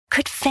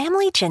Could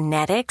family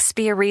genetics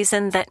be a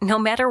reason that no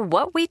matter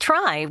what we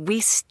try, we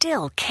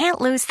still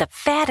can't lose the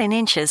fat and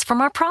inches from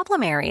our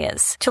problem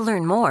areas? To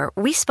learn more,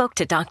 we spoke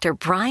to Dr.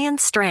 Brian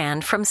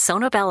Strand from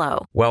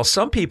Sonobello. While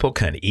some people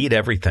can eat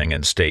everything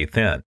and stay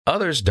thin,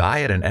 others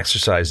diet and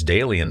exercise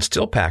daily and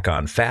still pack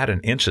on fat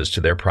and inches to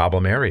their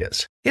problem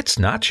areas. It's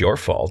not your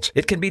fault.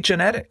 It can be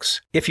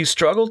genetics. If you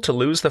struggle to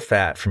lose the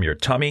fat from your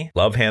tummy,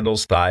 love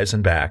handles, thighs,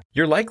 and back,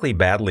 you're likely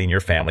battling your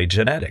family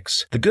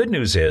genetics. The good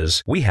news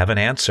is we have an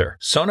answer.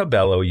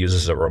 Sonobello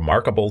uses a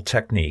remarkable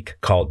technique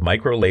called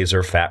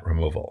microlaser fat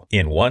removal.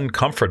 In one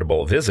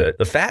comfortable visit,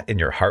 the fat in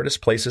your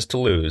hardest places to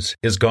lose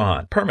is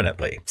gone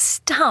permanently.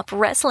 Stop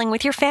wrestling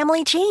with your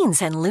family genes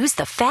and lose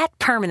the fat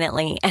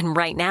permanently. And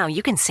right now,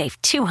 you can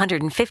save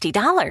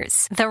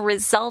 $250. The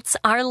results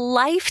are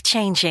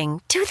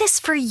life-changing. Do this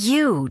for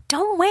you.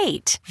 Don't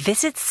wait.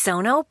 Visit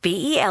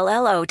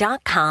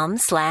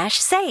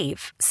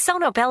sonobello.com/save.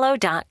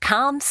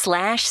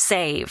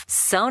 sonobello.com/save.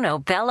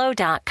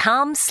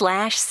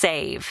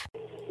 sonobello.com/save.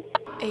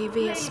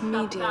 AVS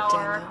Media Demo.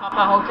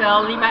 Papa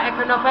Hotel Lima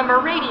Echo November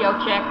radio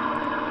check.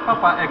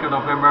 Papa Echo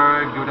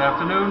November, good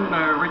afternoon,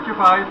 read you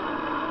 5.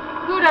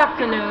 Good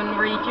afternoon,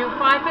 read you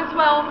 5 as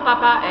well,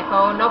 Papa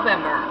Echo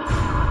November.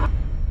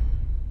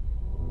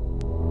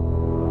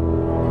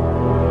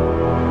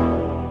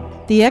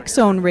 The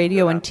X-Zone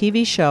radio and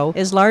TV show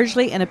is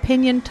largely an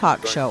opinion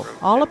talk show.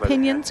 All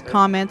opinions,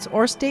 comments,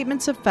 or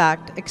statements of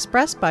fact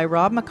expressed by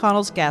Rob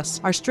McConnell's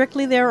guests are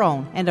strictly their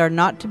own and are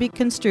not to be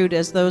construed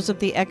as those of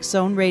the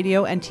X-Zone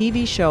radio and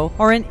TV show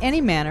or in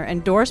any manner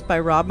endorsed by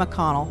Rob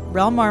McConnell,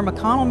 Relmar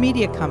McConnell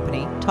Media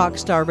Company,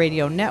 Talkstar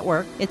Radio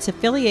Network, its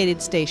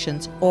affiliated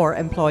stations, or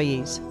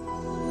employees.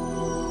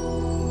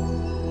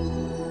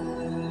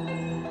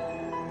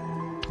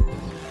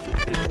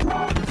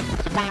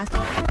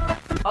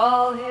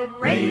 All Hit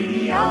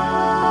Radio.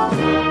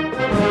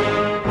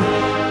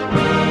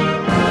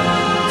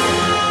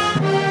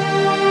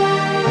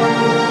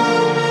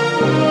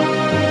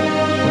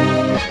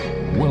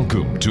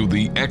 Welcome to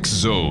the X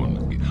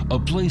Zone, a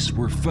place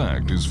where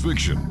fact is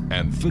fiction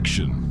and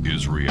fiction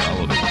is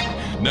reality.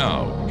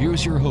 Now,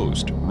 here's your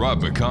host,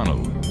 Rob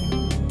McConnell.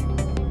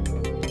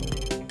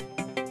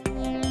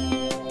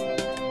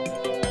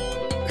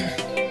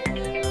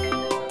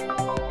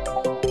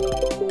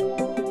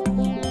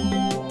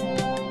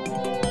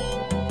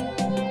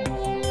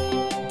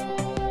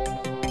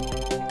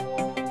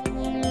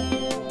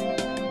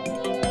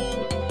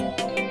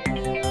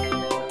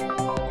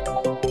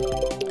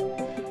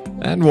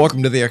 And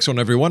welcome to the X Zone,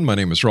 everyone. My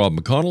name is Rob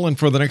McConnell, and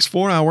for the next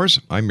 4 hours,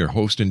 I'm your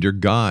host and your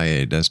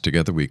guide as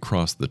together we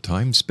cross the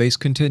time-space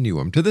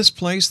continuum to this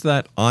place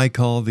that I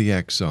call the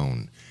X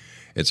Zone.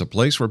 It's a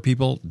place where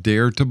people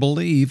dare to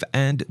believe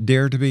and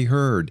dare to be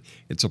heard.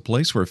 It's a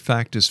place where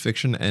fact is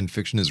fiction and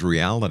fiction is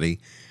reality.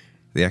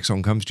 The X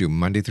Zone comes to you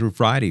Monday through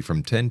Friday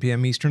from 10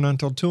 p.m. Eastern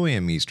until 2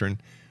 a.m.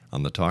 Eastern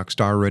on the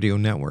Talkstar Radio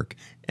Network,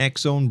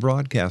 X Zone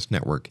Broadcast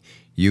Network,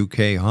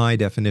 UK High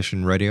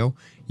Definition Radio,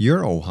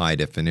 Euro High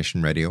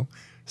Definition Radio,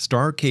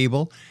 Star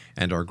Cable,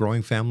 and our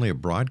growing family of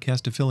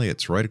broadcast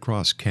affiliates right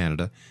across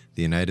Canada,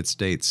 the United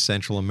States,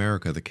 Central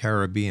America, the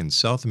Caribbean,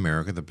 South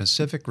America, the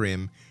Pacific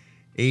Rim,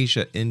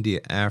 Asia, India,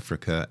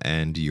 Africa,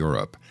 and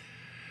Europe.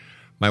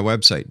 My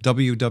website,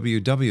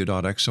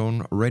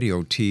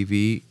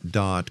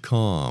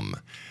 www.xzoneradiotv.com.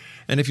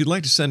 And if you'd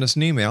like to send us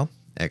an email,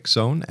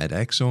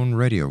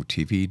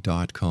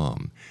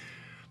 xzone@xzoneradiotv.com.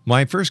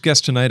 My first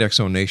guest tonight,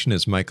 X-Zone Nation,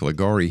 is Mike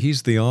LIGUORI.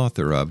 He's the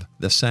author of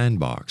The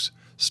Sandbox,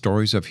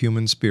 Stories of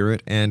Human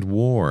Spirit and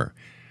War.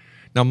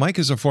 Now, Mike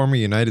is a former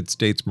United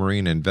States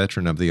Marine and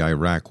veteran of the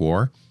Iraq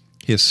War.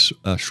 His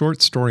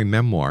short story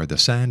memoir, The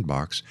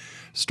Sandbox,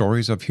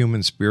 Stories of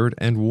Human Spirit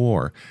and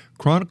War,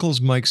 chronicles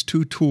Mike's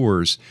 2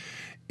 tours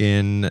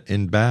in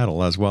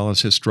battle, as well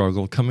as his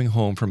struggle coming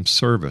home from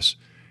service,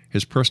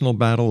 his personal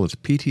battle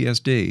with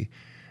PTSD,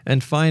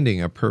 and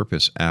finding a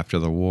purpose after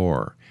the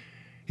war.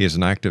 He's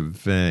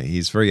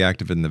very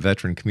active in the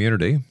veteran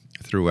community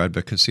through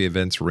advocacy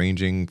events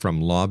ranging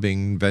from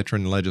lobbying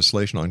veteran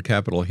legislation on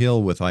Capitol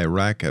Hill with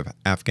Iraq,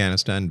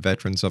 Afghanistan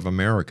Veterans of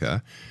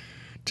America,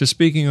 to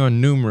speaking on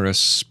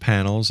numerous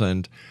panels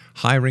and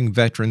hiring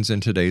veterans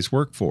in today's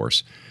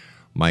workforce.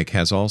 Mike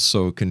has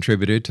also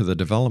contributed to the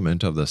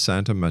development of the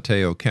Santa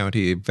Mateo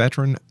County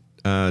Veteran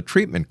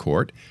Treatment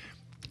Court,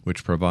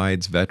 which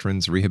provides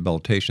veterans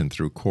rehabilitation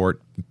through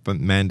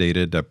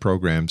court-mandated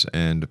programs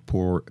and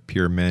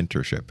peer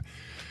mentorship.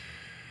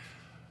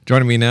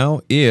 Joining me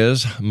now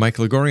is Mike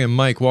LIGUORI. And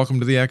Mike,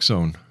 welcome to the X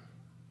Zone.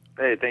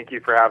 Hey, thank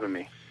you for having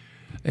me.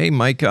 Hey,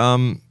 Mike,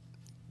 you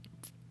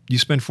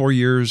spent 4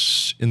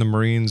 years in the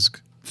Marines.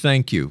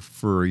 Thank you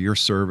for your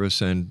service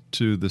and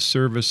to the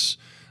service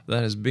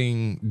that is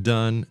being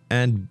done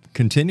and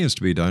continues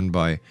to be done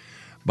by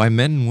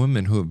men and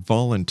women who have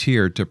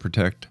volunteered to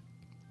protect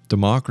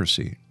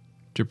democracy,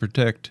 to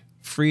protect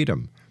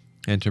freedom,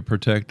 and to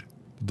protect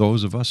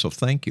those of us. So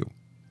thank you.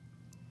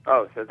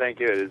 Oh, so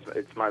thank you.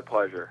 It's my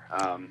pleasure.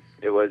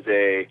 It was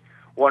a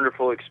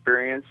wonderful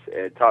experience.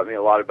 It taught me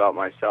a lot about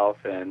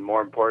myself, and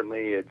more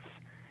importantly, it's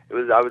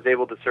I was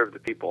able to serve the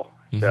people.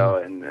 So,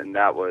 and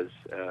that was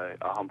a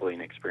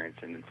humbling experience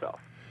in itself.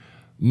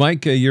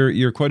 Mike,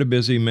 you're quite a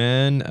busy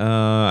man.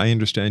 I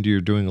understand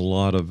you're doing a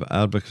lot of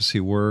advocacy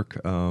work,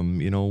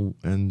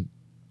 and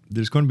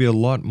there's going to be a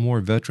lot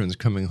more veterans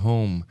coming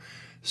home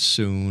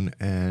soon.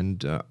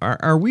 And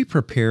are we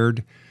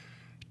prepared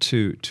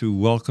to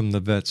welcome the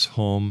vets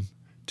home,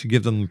 to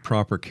give them the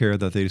proper care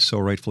that they so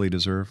rightfully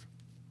deserve?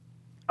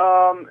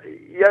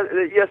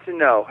 Yes and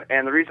no.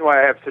 And the reason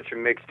why I have such a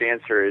mixed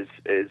answer is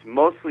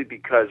mostly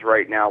because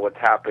right now what's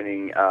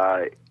happening,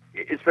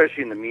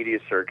 especially in the media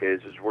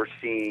circuit, is we're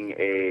seeing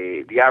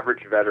the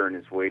average veteran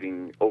is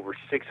waiting over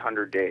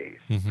 600 days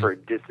for a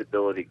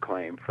disability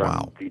claim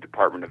from the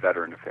Department of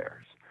Veteran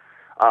Affairs.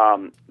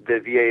 The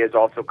VA has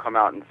also come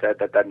out and said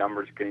that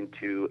number is going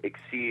to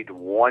exceed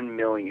 1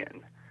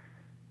 million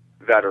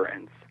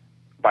veterans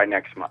by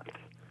next month.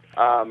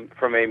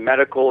 From a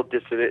medical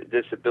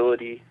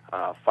disability,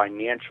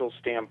 financial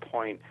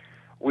standpoint,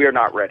 we are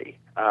not ready.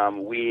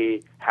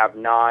 We have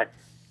not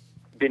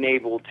been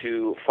able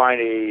to find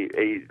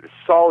a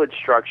solid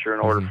structure in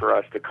order for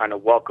us to kind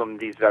of welcome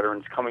these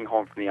veterans coming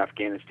home from the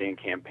Afghanistan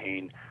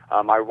campaign.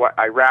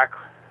 Iraq,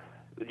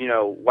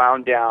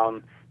 wound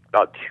down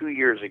about 2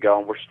 years ago,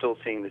 and we're still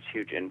seeing this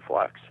huge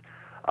influx.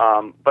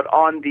 But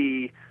on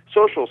the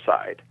social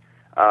side,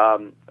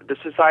 the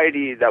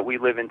society that we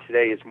live in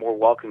today is more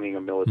welcoming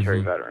of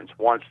military veterans,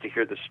 wants to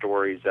hear the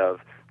stories of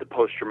the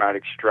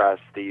post-traumatic stress,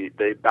 the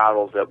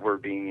battles that we're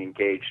being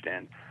engaged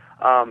in.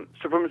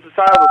 So from a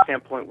societal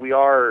standpoint, we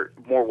are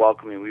more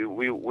welcoming.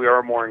 We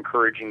are more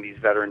encouraging these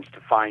veterans to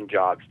find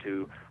jobs,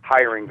 to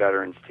hiring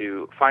veterans,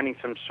 to finding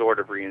some sort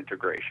of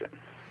reintegration.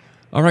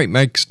 All right,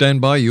 Mike, stand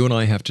by. You and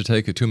I have to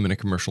take a 2-minute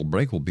commercial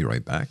break. We'll be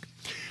right back.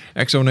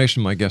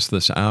 Exonation, my guest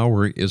this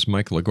hour is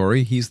Mike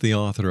LIGUORI. He's the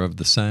author of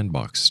The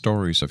Sandbox,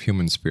 Stories of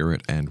Human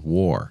Spirit and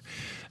War.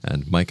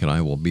 And Mike and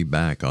I will be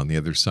back on the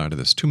other side of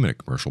this 2-minute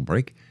commercial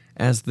break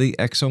as the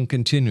X-Zone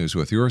continues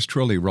with yours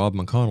truly, Rob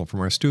McConnell,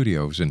 from our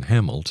studios in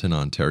Hamilton,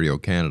 Ontario,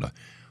 Canada.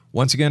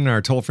 Once again,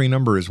 our toll-free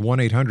number is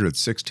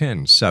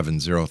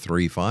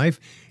 1-800-610-7035.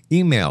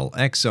 Email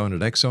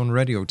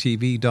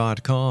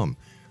xzone@xzoneradiotv.com.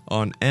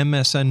 On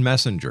MSN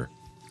Messenger,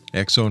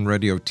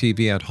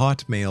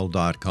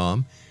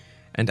 xzoneradiotv@hotmail.com,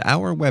 and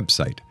our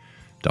website,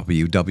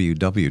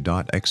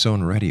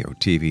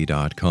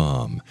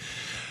 www.xzoneradiotv.com.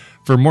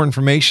 For more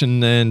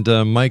information, and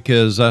Mike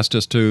has asked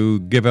us to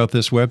give out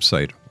this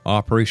website,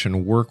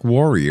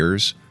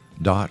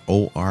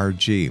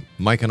 operationworkwarriors.org.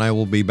 Mike and I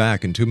will be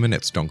back in 2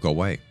 minutes. Don't go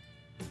away.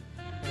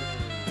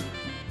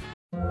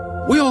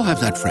 We all have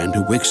that friend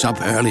who wakes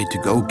up early to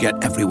go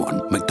get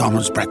everyone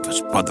McDonald's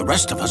breakfast, while the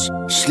rest of us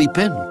sleep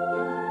in.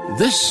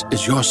 This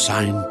is your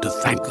sign to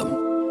thank them.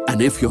 And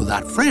if you're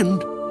that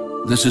friend,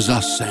 this is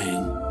us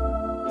saying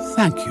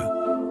thank you.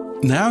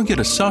 Now get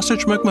a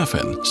sausage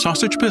McMuffin,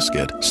 sausage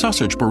biscuit,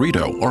 sausage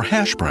burrito, or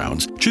hash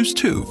browns. Choose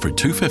 2 for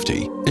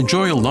 $2.50.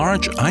 Enjoy a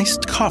large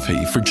iced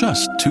coffee for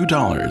just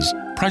 $2.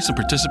 Price and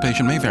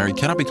participation may vary.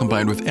 Cannot be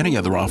combined with any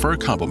other offer or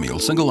combo meal.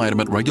 Single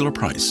item at regular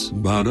price.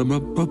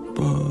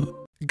 Ba-da-ba-ba-ba.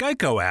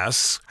 Geico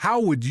asks, how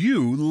would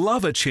you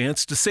love a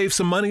chance to save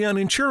some money on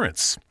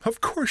insurance?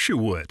 Of course you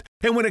would.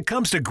 And when it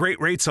comes to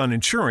great rates on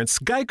insurance,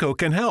 Geico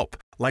can help.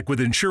 Like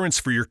with insurance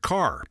for your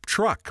car,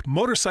 truck,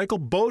 motorcycle,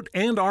 boat,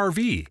 and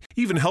RV.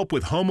 Even help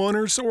with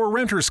homeowners or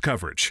renters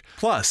coverage.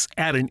 Plus,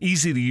 add an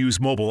easy-to-use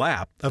mobile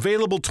app,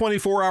 available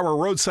 24-hour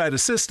roadside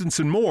assistance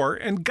and more,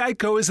 and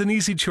Geico is an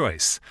easy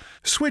choice.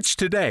 Switch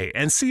today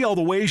and see all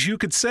the ways you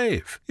could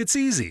save. It's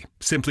easy.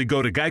 Simply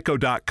go to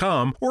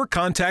geico.com or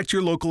contact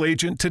your local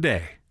agent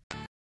today.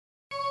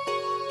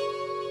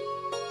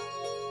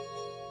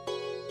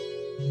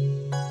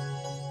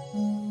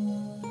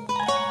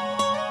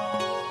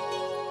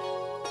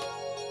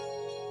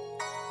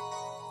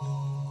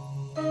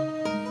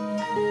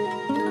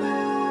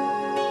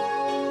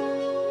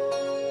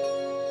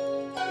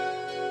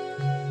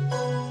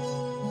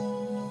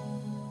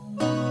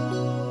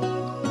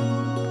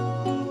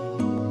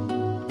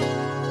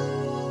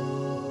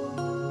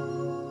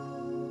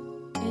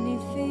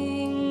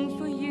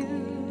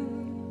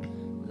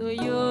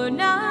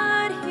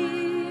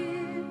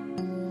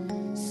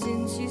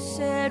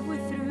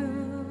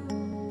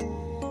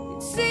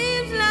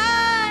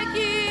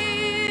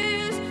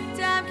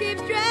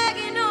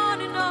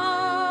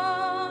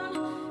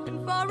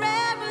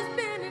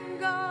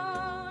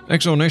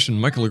 Exonation,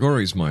 Michael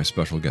LIGUORI is my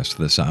special guest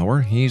this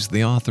hour. He's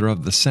the author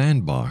of The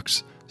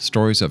Sandbox,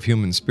 Stories of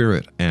Human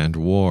Spirit and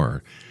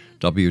War.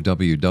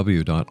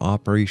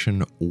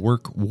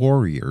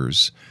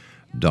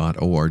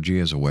 www.operationworkwarriors.org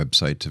is a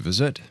website to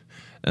visit.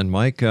 And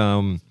Mike,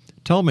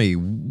 tell me,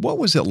 what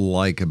was it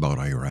like about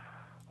Iraq?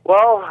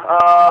 Well,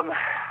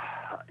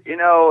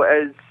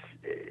 as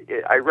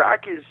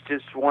Iraq is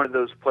just one of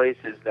those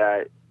places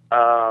that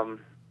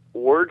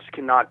words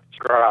cannot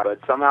describe, but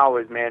somehow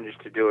has managed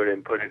to do it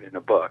and put it in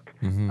a book.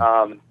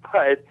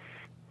 But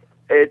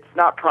it's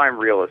not prime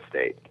real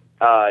estate.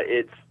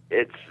 It's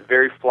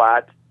very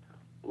flat,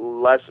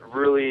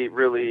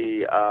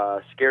 really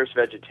scarce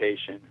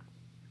vegetation.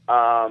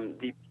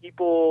 the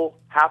people,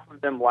 half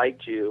of them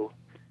liked you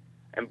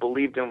and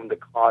believed in the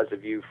cause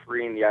of you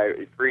freeing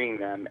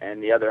them,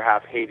 and the other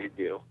half hated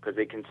you because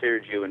they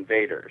considered you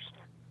invaders.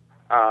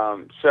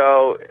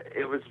 So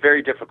it was a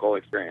very difficult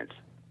experience.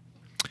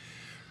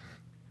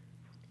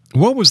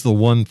 What was the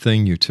one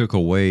thing you took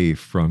away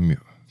from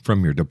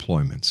your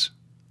deployments?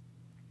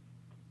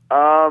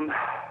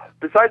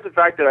 Besides the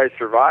fact that I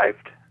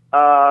survived,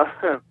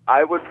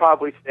 I would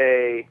probably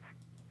say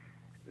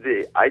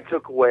I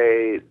took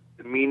away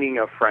the meaning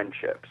of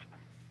friendships.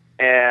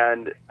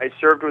 And I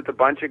served with a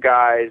bunch of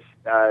guys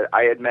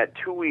I had met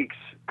 2 weeks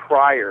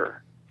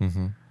prior,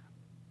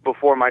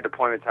 before my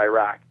deployment to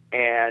Iraq.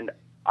 And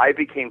I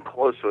became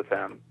close with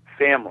them.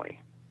 Family,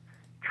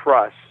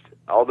 trust,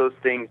 all those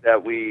things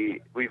that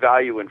we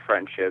value in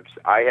friendships.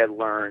 I had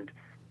learned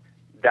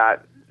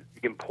that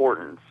the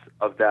importance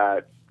of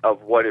that,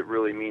 of what it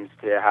really means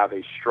to have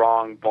a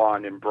strong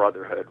bond and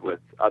brotherhood with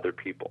other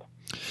people.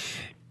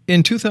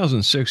 In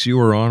 2006, you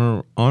were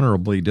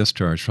honorably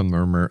discharged from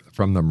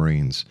the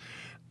Marines.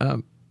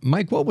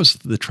 Mike, what was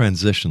the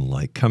transition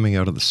like coming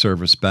out of the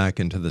service back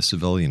into the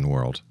civilian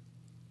world?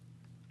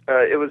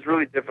 It was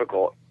really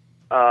difficult.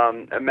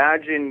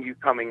 Imagine you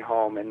coming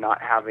home and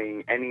not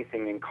having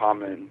anything in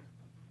common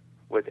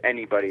with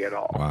anybody at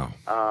all.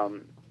 Wow.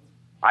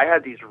 I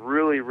had these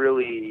really,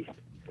 really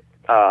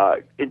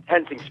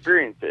intense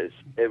experiences.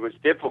 It was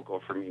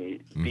difficult for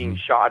me being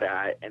shot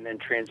at and then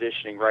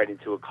transitioning right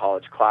into a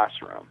college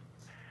classroom.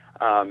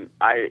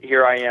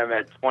 Here I am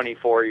at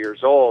 24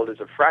 years old as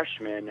a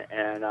freshman,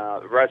 and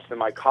the rest of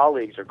my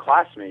colleagues or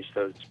classmates,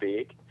 so to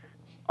speak,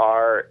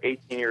 are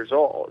 18 years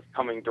old,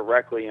 coming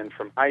directly in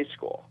from high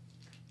school.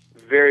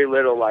 Very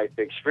little life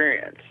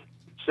experience.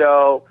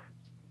 So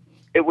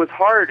it was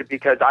hard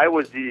because I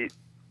was the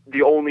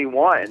only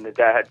one that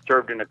had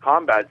served in a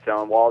combat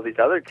zone, while all these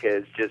other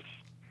kids just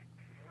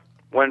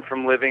went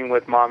from living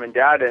with mom and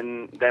dad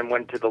and then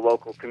went to the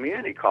local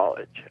community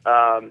college.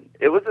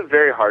 It was a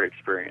very hard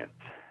experience.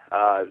 It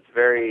was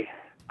very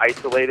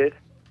isolated.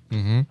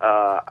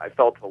 I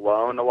felt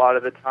alone a lot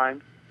of the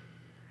time,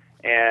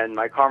 and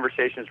my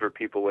conversations with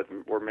people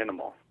were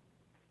minimal.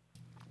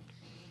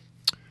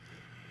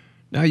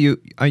 Now, you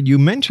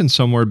mentioned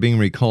somewhere being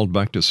recalled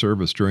back to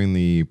service during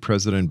the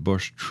President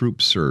Bush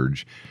troop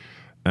surge,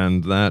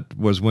 and that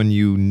was when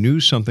you knew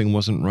something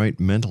wasn't right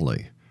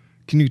mentally.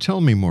 Can you tell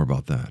me more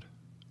about that?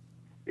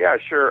 Yeah,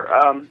 sure.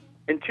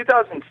 In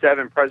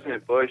 2007,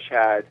 President Bush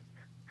had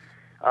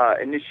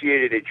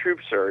initiated a troop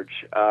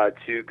surge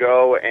to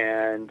go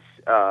and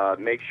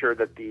make sure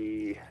that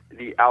the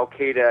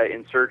Al-Qaeda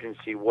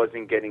insurgency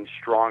wasn't getting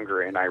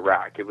stronger in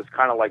Iraq. It was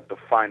kind of like the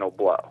final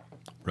blow.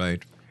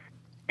 Right.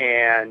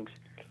 And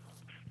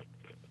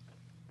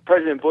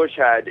President Bush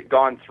had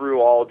gone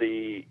through all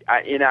the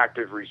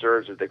inactive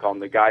reserves, as they call them,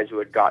 the guys who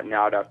had gotten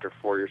out after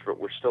 4 years but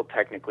were still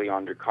technically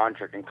under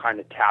contract, and kind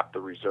of tapped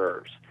the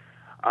reserves.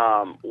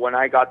 When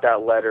I got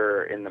that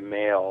letter in the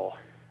mail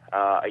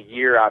a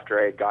year after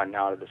I had gotten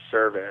out of the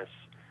service,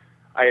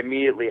 I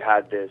immediately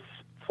had this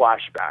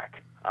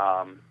flashback,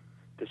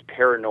 this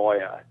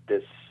paranoia,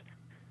 this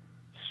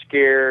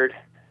scared,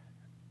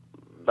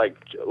 like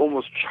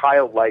almost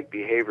childlike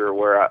behavior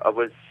where I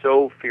was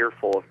so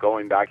fearful of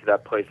going back to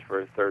that place for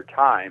a third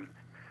time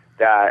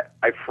that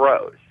I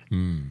froze.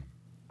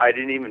 I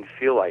didn't even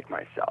feel like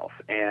myself.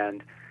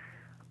 And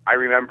I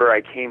remember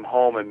I came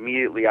home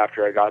immediately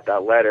after I got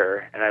that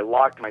letter, and I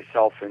locked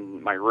myself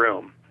in my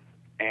room,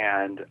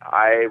 and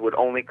I would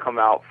only come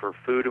out for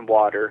food and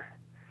water,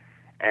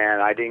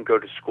 and I didn't go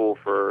to school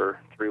for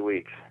 3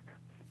 weeks.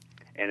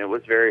 And it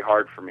was very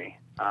hard for me.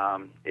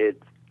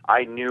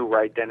 I knew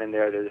right then and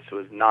there that this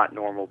was not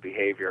normal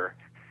behavior,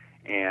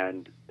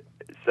 and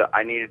so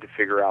I needed to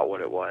figure out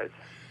what it was.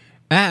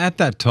 At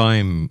that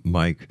time,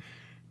 Mike,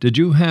 did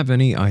you have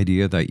any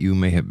idea that you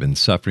may have been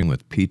suffering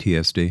with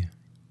PTSD?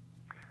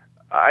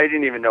 I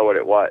didn't even know what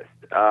it was.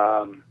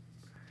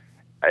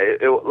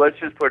 Let's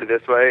just put it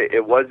this way.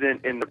 It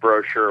wasn't in the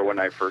brochure when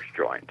I first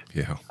joined.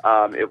 Yeah.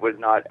 It was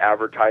not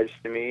advertised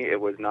to me. It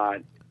was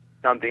not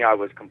something I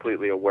was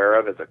completely aware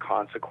of as a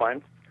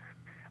consequence.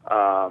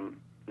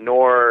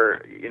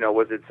 Nor,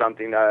 was it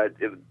something that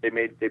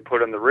they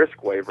put on the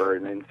risk waiver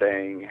and then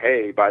saying,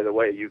 hey, by the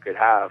way, you could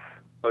have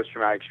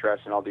post-traumatic stress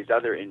and all these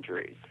other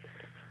injuries.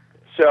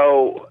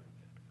 So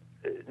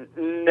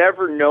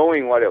never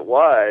knowing what it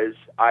was,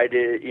 I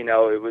did, it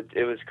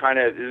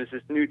was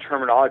this new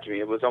terminology to me.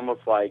 It was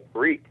almost like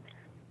Greek.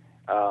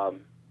 It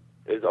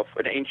was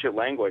an ancient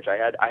language.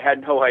 I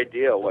had no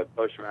idea what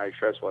post-traumatic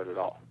stress was at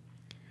all.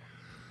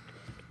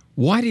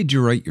 Why did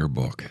you write your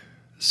book,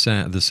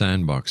 The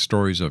Sandbox,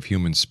 Stories of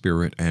Human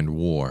Spirit and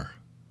War?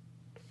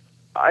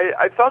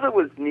 I felt it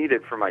was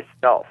needed for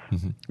myself.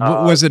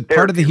 Was it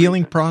part of the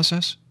healing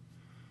process?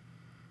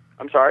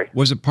 I'm sorry?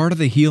 Was it part of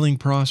the healing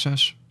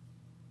process?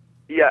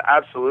 Yeah,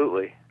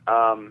 absolutely.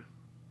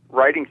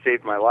 Writing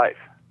saved my life.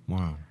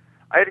 Wow.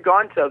 I had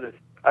gone to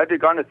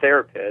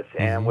therapists,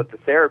 and with the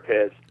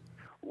therapist,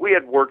 we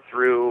had worked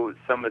through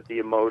some of the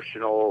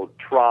emotional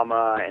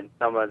trauma and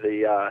some of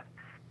the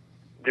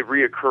the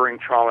reoccurring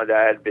trauma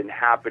that had been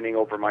happening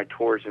over my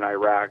tours in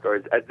Iraq, or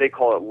as they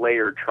call it,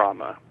 layered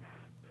trauma.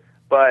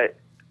 But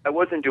I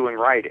wasn't doing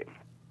writing.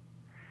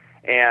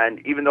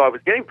 And even though I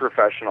was getting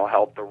professional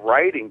help, the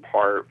writing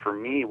part for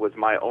me was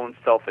my own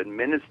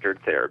self-administered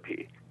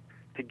therapy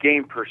to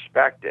gain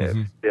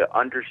perspective, to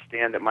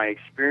understand that my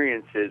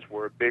experiences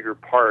were a bigger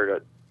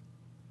part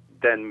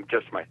than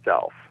just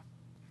myself.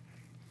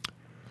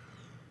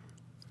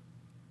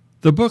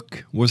 The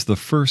book was the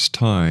first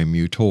time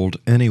you told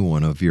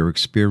anyone of your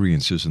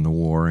experiences in the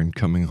war and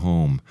coming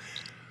home.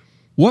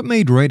 What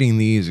made writing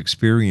these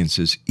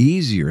experiences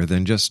easier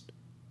than just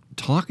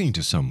talking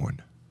to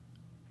someone?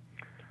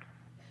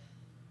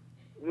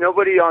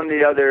 Nobody on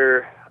the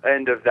other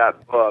end of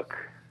that book,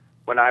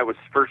 when I was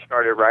first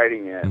started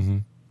writing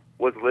it,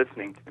 was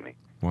listening to me.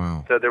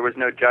 Wow. So there was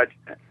no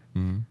judgment.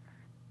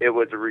 It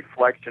was a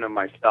reflection of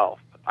myself.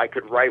 I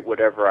could write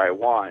whatever I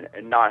want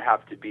and not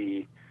have to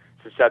be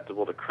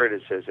susceptible to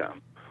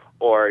criticism,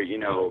 or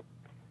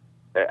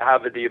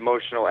have the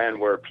emotional end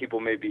where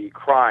people may be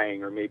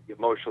crying or may be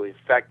emotionally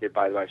affected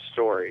by my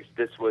stories.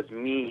 This was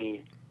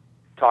me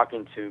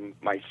talking to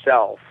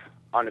myself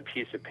on a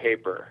piece of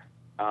paper,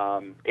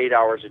 8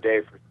 hours a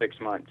day for 6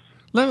 months.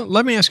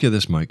 Let me ask you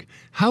this, Mike.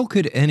 How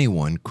could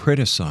anyone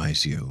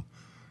criticize you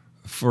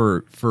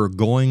for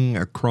going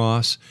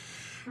across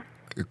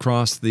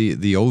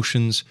the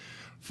oceans,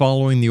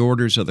 following the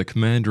orders of the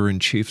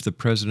Commander-in-Chief, the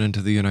President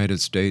of the United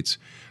States,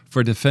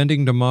 for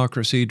defending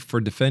democracy, for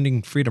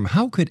defending freedom?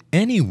 How could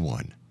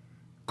anyone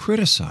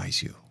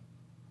criticize you?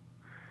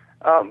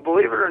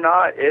 Believe it or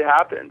not, it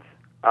happens.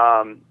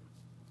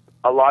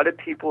 A lot of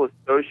people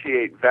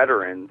associate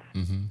veterans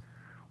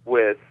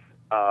with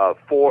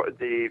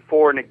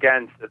for and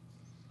against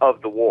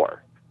of the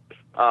war.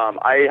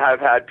 I have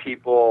had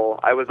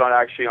people, I was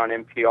actually on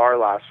NPR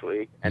last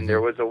week, and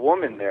there was a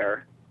woman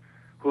there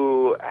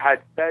who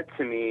had said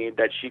to me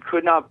that she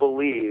could not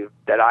believe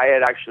that I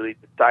had actually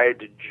decided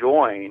to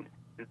join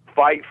and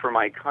fight for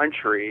my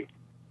country,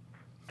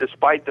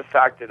 despite the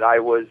fact that I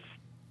was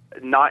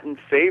not in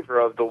favor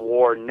of the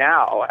war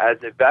now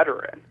as a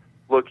veteran,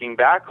 looking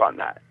back on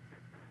that.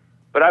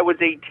 But I was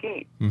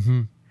 18.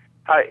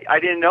 I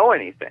didn't know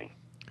anything.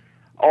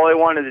 All I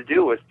wanted to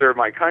do was serve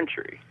my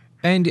country.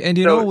 And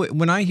you know,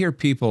 when I hear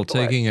people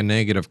taking a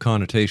negative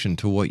connotation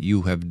to what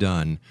you have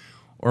done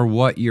or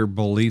what your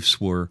beliefs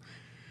were,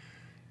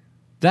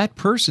 that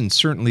person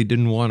certainly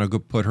didn't want to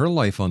put her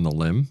life on the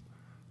limb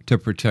to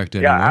protect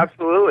anyone. Yeah,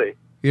 absolutely.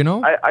 You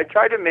know? I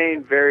try to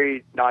remain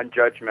very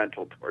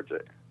non-judgmental towards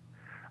it.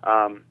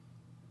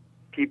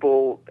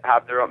 People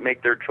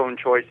make their own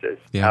choices.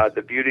 Yeah.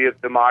 The beauty of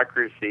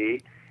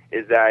democracy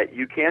is that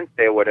you can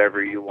say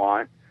whatever you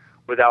want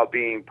without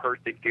being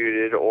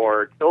persecuted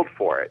or killed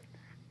for it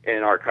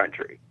in our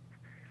country.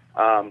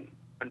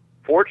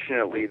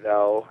 Unfortunately,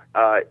 though,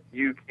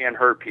 you can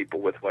hurt people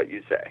with what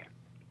you say.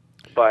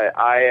 But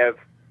I have,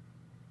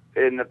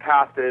 in the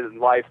past in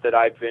life that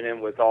I've been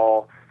in, with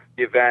all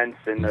the events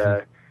and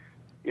the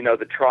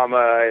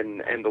trauma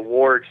and the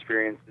war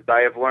experiences,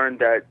 I have learned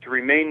that to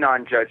remain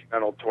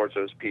non-judgmental towards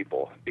those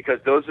people, because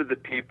those are the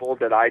people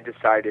that I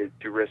decided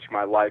to risk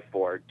my life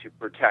for, to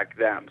protect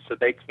them, so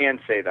they can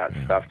say that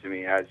stuff to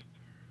me, as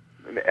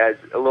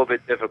a little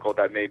bit difficult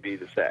that may be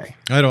to say.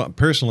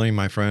 Personally,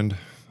 my friend,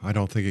 I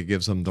don't think it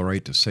gives them the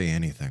right to say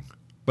anything.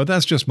 But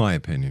that's just my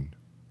opinion.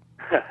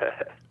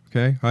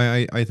 Okay?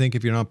 I think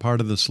if you're not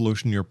part of the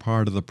solution, you're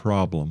part of the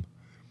problem.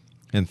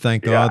 And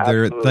thank God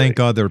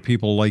there are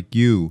people like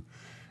you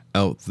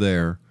out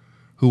there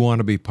who want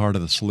to be part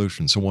of the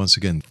solution. So once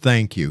again,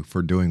 thank you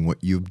for doing what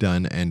you've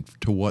done, and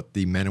to what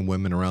the men and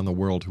women around the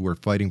world who are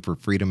fighting for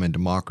freedom and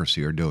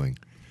democracy are doing.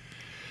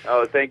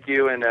 Oh, thank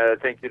you, and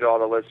thank you to all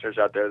the listeners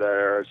out there that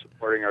are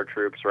supporting our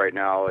troops right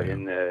now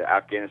in the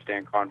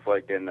Afghanistan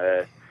conflict and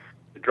the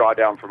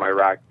drawdown from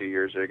Iraq 2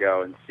 years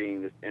ago, and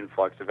seeing this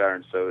influx of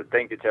veterans. So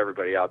thank you to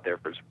everybody out there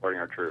for supporting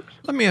our troops.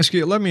 Let me ask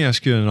you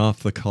an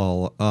off the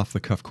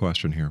cuff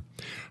question here.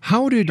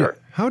 How did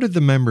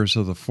the members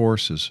of the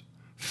forces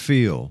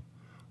feel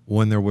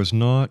when there was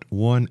not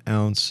 1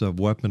 ounce of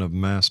weapon of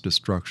mass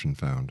destruction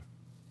found?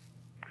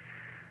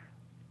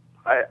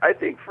 I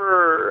think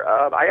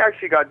I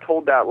actually got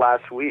told that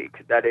last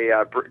week, that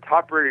a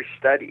top British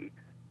study,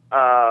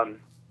 that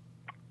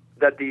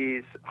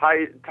the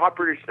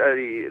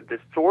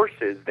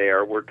sources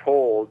there were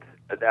told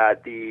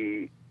that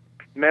the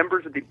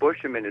members of the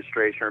Bush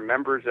administration, or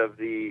members of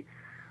the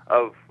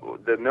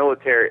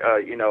military,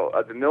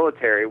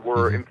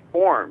 were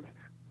informed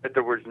that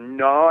there was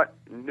no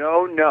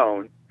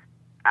known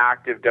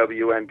active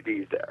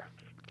WMDs there.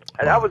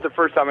 And that was the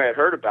first time I had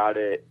heard about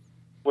it,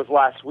 was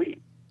last week.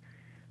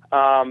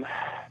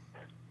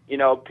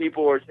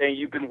 People were saying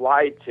you've been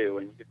lied to,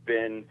 and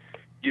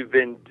you've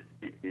been,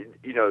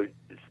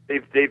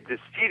 they've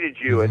deceived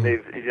you, and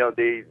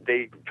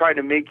they tried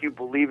to make you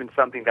believe in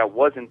something that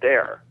wasn't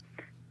there.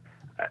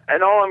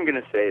 And all I'm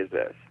going to say is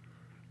this: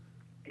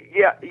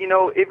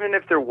 even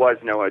if there was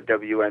no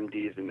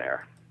WMDs in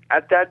there,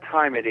 at that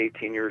time, at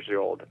 18 years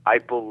old, I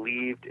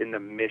believed in the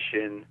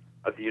mission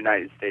of the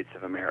United States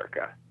of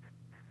America.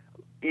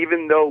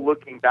 Even though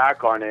looking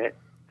back on it,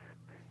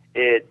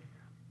 it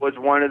was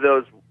one of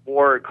those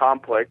war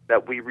conflicts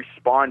that we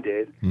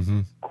responded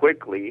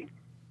quickly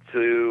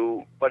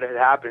to what had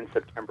happened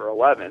September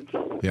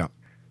 11th. Yeah.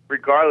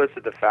 Regardless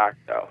of the fact,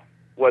 though,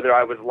 whether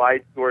I was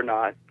lied to or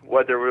not,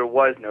 whether there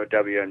was no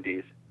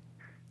WMDs,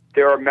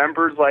 there are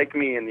members like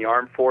me in the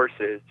armed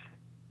forces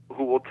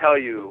who will tell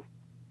you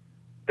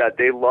that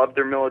they love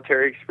their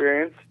military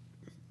experience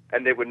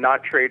and they would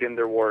not trade in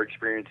their war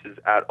experiences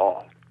at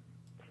all.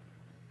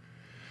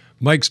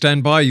 Mike,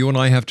 stand by. You and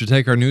I have to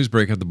take our news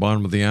break at the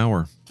bottom of the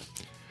hour.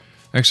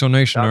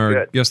 Exonation,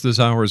 our guest this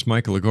hour is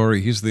Michael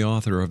LIGUORI. He's the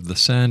author of The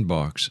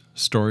Sandbox,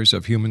 Stories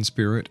of Human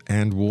Spirit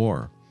and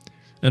War.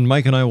 And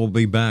Mike and I will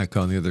be back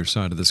on the other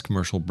side of this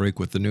commercial break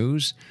with the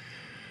news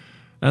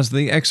as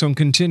the X Zone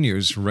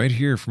continues right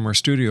here from our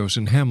studios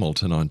in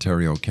Hamilton,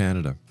 Ontario,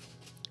 Canada.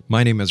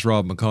 My name is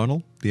Rob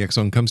McConnell. The X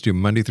Zone comes to you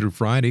Monday through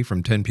Friday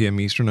from 10 p.m.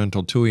 Eastern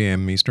until 2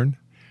 a.m. Eastern.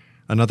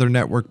 Another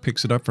network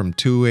picks it up from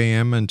 2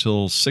 a.m.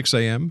 until 6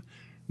 a.m.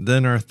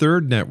 Then our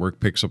third network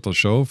picks up the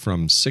show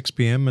from 6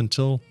 p.m.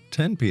 until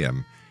 10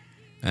 p.m.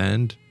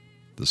 And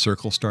the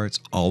circle starts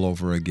all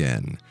over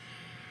again.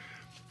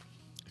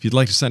 If you'd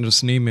like to send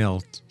us an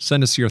email,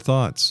 send us your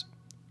thoughts.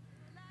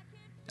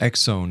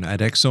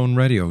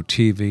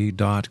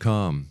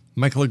 xzone@xzoneradiotv.com.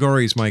 Michael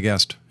LIGUORI is my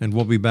guest, and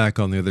we'll be back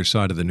on the other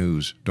side of the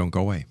news. Don't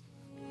go away.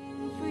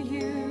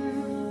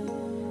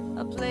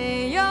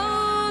 Play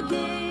your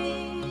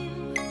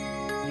game.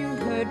 You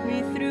hurt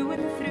me through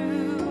and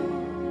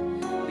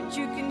through, but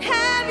you can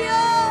have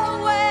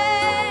your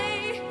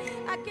way.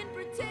 I can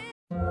pretend.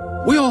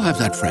 We all have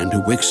that friend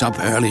who wakes up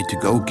early to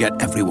go get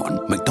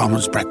everyone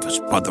McDonald's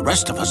breakfast, while the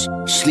rest of us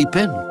sleep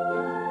in.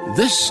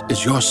 This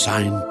is your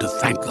sign to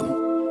thank them.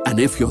 And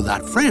if you're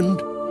that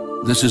friend,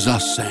 this is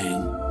us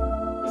saying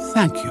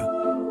thank you.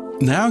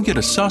 Now get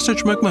a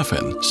sausage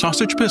McMuffin,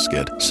 sausage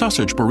biscuit,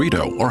 sausage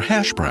burrito, or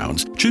hash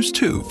browns. Choose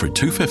 2 for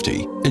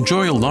 $2.50.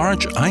 Enjoy a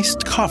large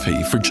iced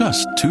coffee for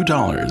just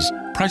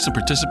 $2. Price and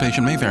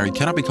participation may vary.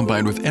 Cannot be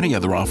combined with any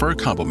other offer or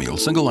combo meal.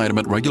 Single item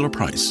at regular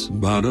price.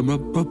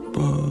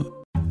 Ba-da-ba-ba-ba.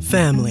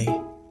 Family.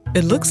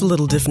 It looks a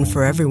little different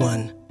for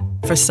everyone.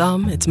 For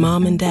some, it's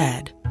mom and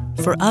dad.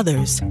 For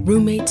others,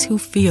 roommates who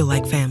feel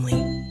like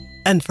family.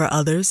 And for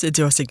others, it's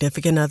your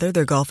significant other,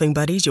 their golfing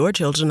buddies, your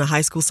children, a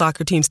high school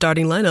soccer team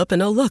starting lineup,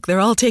 and oh look,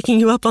 they're all taking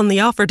you up on the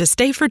offer to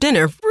stay for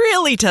dinner,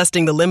 really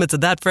testing the limits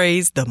of that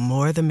phrase, the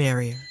more the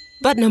merrier.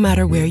 But no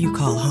matter where you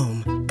call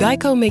home,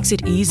 Geico makes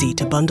it easy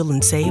to bundle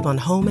and save on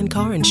home and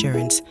car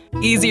insurance.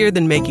 Easier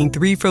than making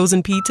 3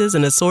 frozen pizzas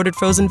and assorted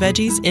frozen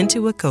veggies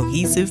into a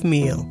cohesive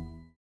meal.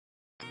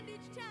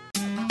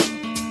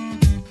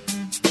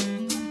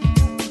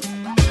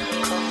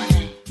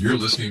 You're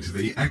listening to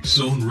the X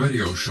Zone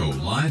Radio Show,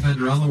 live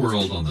and around the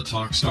world on the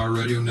Talkstar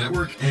Radio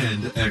Network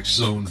and X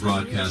Zone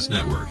Broadcast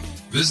Network.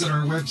 Visit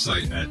our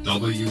website at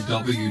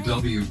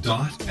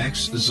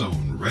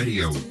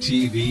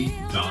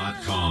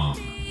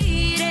www.xzoneradiotv.com.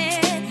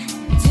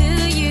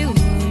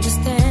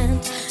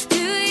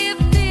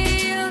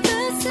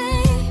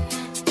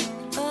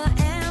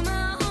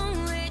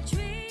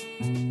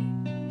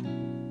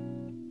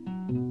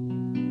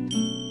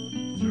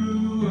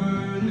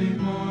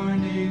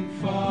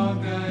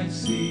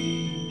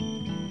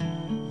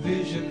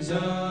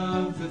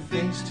 Of the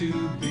things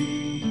to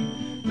be,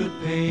 the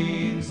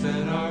pains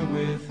that are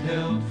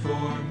withheld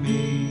for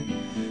me,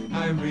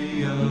 I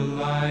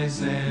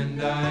realize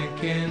and I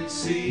can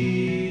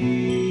see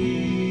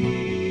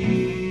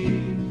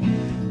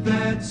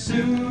that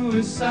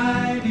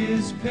suicide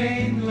is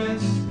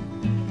painless.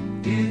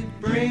 It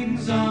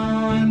brings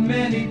on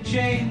many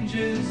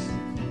changes,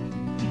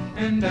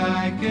 and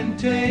I can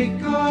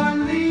take or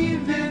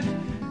leave it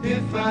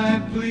if I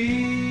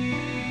please.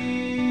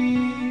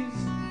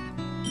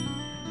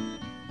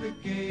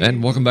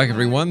 And welcome back,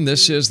 everyone.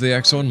 This is the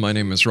X Zone. My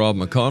name is Rob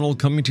McConnell,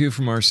 coming to you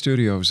from our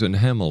studios in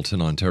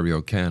Hamilton,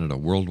 Ontario, Canada.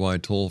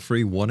 Worldwide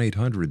toll-free,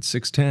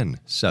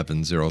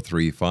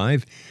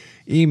 1-800-610-7035.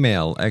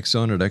 Email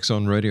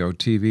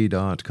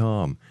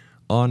xzone@xzoneradiotv.com.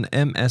 On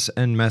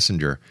MSN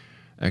Messenger,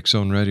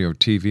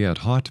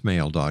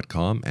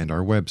 xzoneradiotv@hotmail.com. And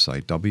our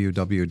website,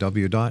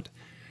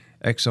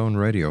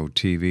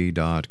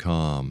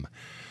 www.xzoneradiotv.com.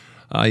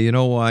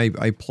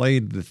 I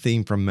played the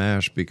theme from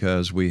MASH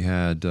because we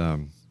had...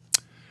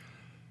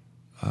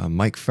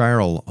 Mike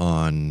Farrell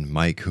on,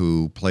 Mike,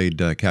 who played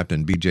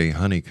Captain B.J.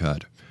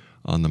 Honeycutt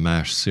on the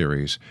MASH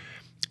series.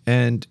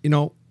 And,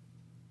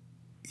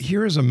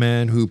 here is a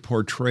man who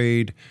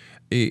portrayed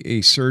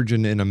a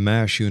surgeon in a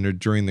MASH unit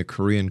during the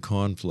Korean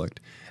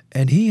conflict.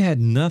 And he had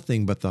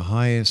nothing but the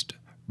highest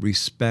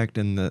respect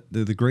and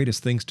the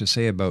greatest things to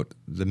say about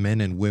the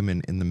men and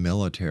women in the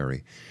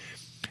military.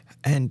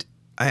 And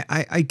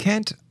I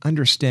can't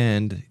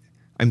understand,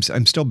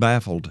 I'm still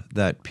baffled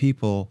that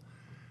people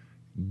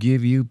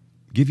give you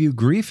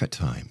grief at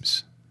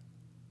times.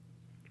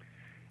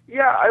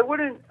 Yeah, I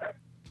wouldn't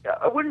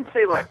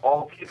say like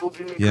all people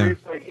give me grief,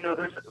 but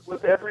there's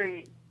with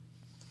every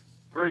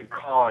great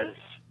cause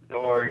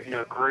or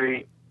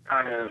great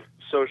kind of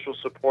social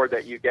support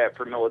that you get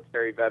for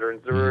military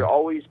veterans. There are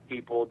always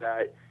people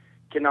that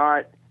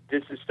cannot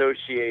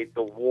disassociate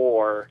the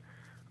war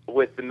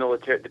with the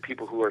military, the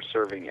people who are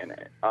serving in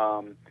it.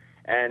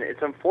 And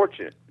it's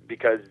unfortunate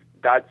because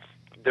that's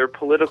their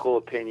political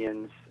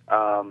opinions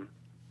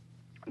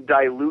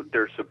dilute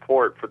their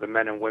support for the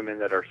men and women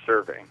that are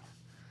serving.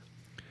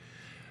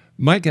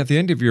 Mike, at the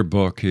end of your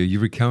book, you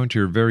recount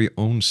your very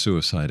own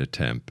suicide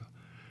attempt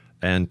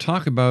and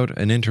talk about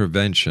an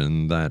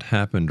intervention that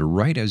happened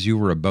right as you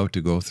were about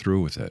to go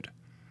through with it.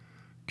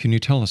 Can you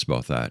tell us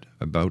about that,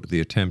 about the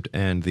attempt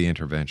and the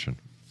intervention?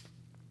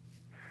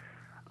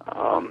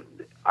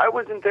 I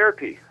was in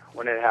therapy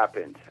when it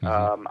happened.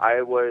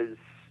 I was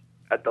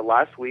at the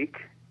last week,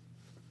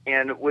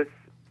 and with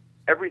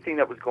everything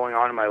that was going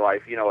on in my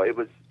life, you know, it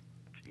was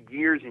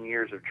years and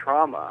years of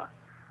trauma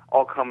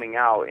all coming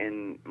out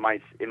in my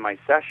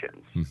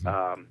sessions.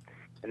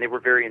 And they were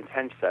very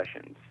intense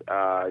sessions,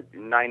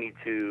 90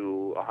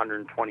 to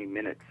 120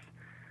 minutes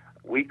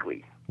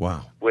weekly.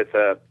 Wow. With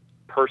a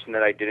person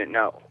that I didn't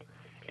know.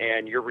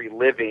 And you're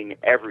reliving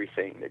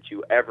everything that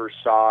you ever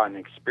saw and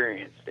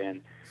experienced.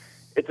 And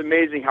it's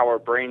amazing how our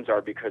brains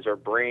are, because our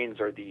brains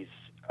are these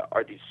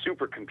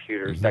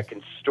supercomputers that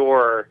can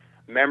store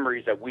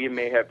memories that we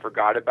may have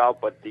forgot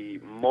about, but the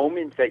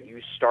moment that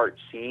you start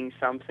seeing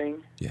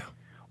something,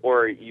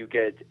 or you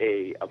get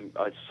a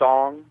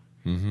song,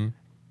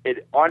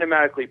 it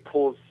automatically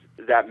pulls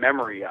that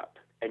memory up,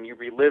 and you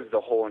relive the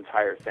whole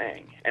entire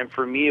thing. And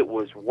for me, it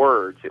was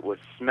words, it was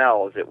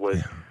smells, it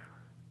was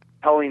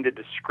telling the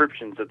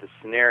descriptions of the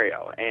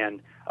scenario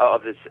and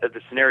of the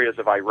scenarios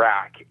of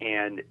Iraq,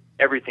 and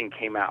everything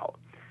came out.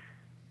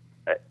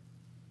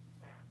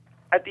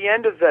 At the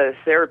end of the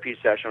therapy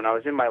session, when I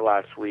was in my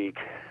last week,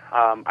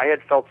 I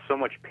had felt so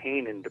much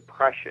pain and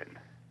depression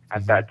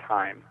at that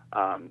time,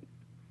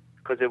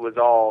 because it was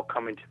all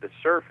coming to the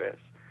surface.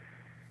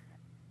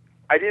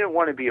 I didn't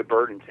want to be a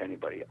burden to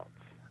anybody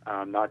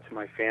else, not to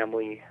my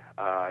family,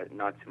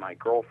 not to my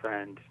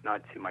girlfriend,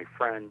 not to my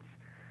friends.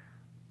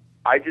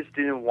 I just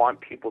didn't want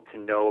people to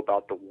know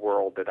about the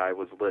world that I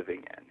was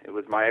living in. It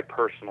was my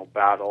personal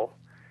battle,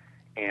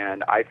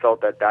 and I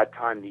felt at that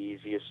time the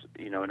easiest,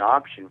 an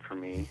option for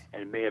me,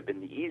 and it may have been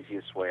the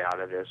easiest way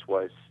out of this,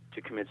 was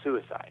to commit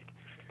suicide.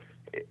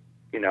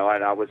 And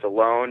I was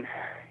alone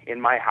in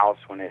my house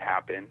when it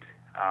happened,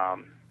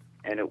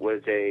 and it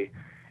was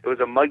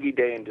a muggy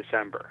day in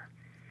December,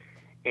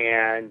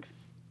 and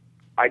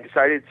I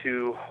decided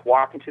to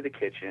walk into the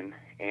kitchen,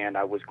 and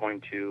I was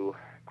going to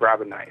grab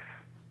a knife.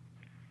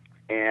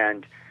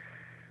 And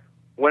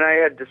when I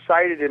had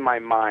decided in my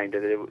mind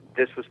that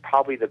this was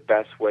probably the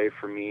best way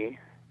for me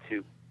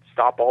to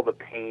stop all the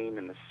pain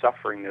and the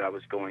suffering that I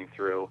was going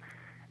through,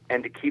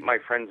 and to keep my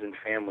friends and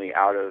family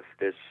out of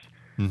this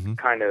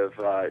kind of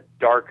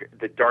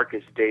the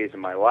darkest days of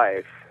my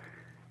life,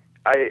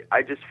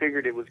 I just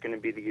figured it was going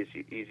to be the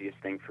easiest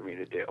thing for me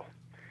to do.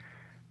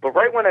 But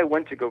right when I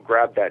went to go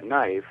grab that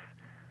knife,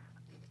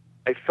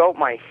 I felt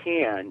my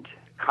hand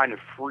kind of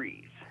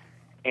freeze.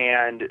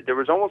 And there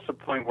was almost a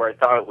point where I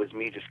thought it was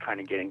me just kind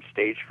of getting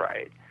stage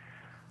fright.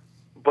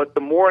 But the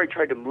more I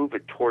tried to move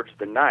it towards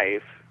the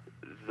knife,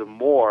 the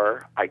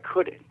more I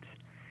couldn't.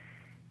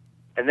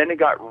 And then it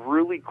got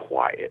really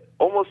quiet,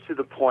 almost to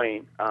the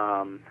point,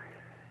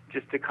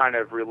 just to kind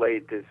of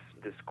relate this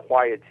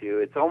quiet to you,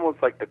 it's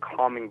almost like the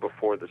calming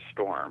before the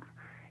storm.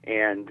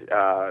 And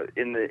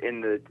in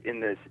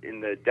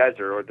the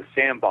desert, or the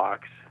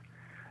Sandbox,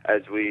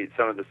 as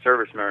some of the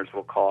service members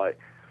will call it,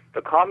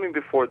 the calming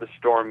before the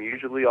storm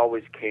usually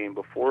always came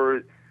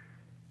before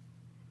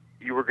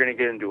you were going to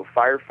get into a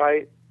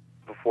firefight,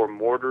 before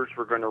mortars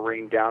were going to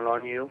rain down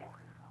on you,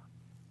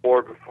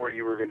 or before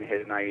you were going to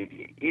hit an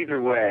IED.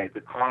 Either way,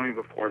 the calming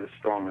before the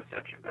storm was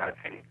such a bad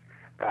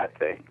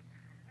thing.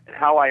 And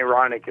how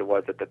ironic it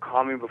was that the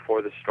calming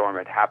before the storm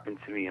had happened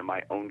to me in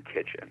my own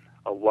kitchen,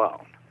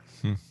 alone.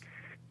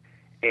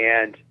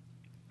 And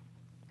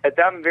at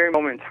that very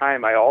moment in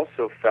time, I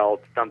also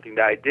felt something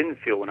that I didn't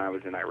feel when I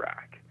was in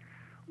Iraq,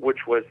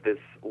 which was this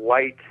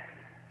light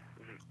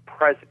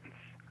presence,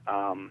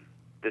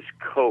 this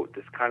coat,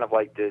 this kind of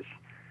like this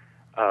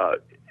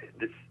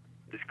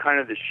kind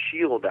of this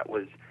shield that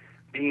was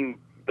being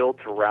built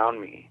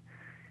around me.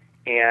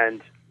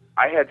 And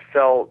I had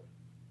felt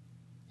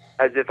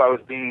as if I was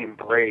being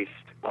embraced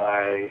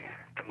by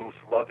the most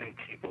loving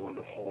people in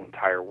the whole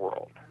entire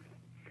world.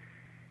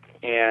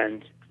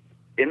 And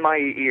in my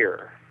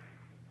ear,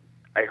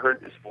 I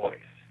heard this voice,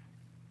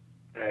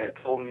 and it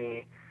told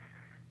me,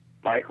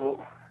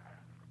 Michael,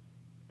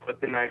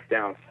 put the knife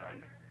down,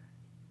 son.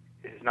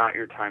 It is not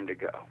your time to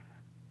go.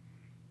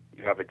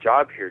 You have a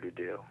job here to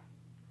do,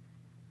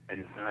 and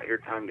it's not your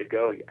time to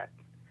go yet.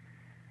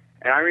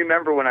 And I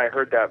remember when I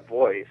heard that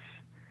voice,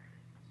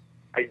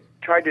 I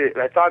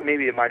thought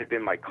maybe it might have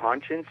been my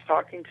conscience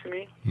talking to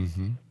me.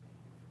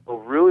 But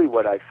really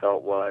what I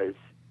felt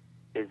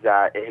is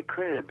that it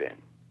couldn't have been,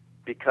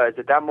 because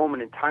at that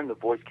moment in time, the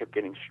voice kept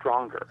getting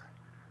stronger,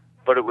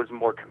 but it was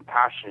more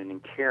compassionate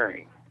and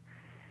caring.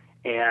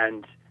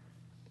 And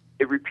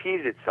it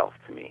repeated itself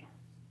to me.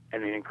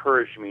 and it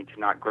encouraged me to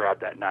not grab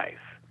that knife.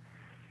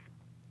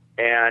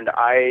 And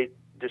I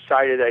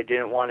decided I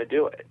didn't want to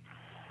do it.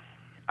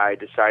 I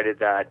decided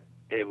that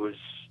it was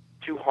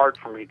too hard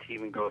for me to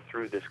even go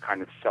through this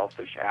kind of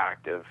selfish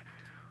act of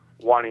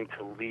wanting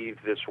to leave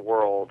this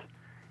world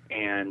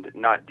and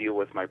not deal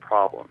with my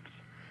problems.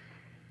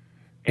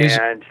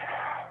 And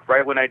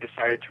right when I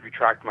decided to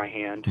retract my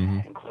hand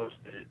and close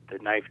the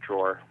knife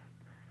drawer,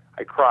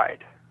 I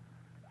cried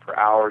for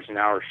hours and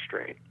hours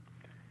straight.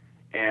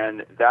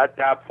 And at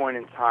that point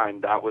in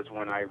time, that was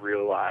when I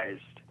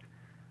realized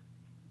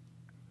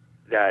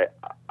that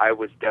I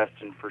was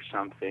destined for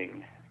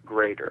something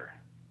greater.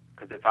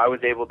 Because if I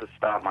was able to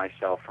stop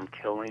myself from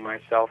killing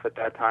myself at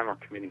that time or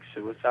committing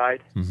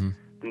suicide,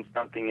 then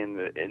something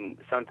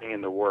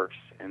in the works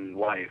in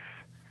life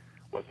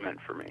was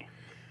meant for me.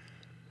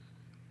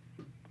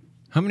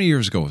 How many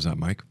years ago was that,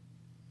 Mike?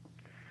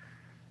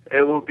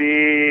 It will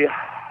be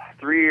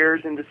 3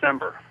 years in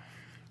December.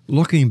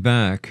 Looking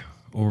back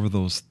over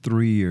those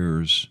 3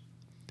 years,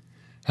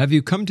 have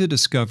you come to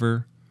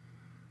discover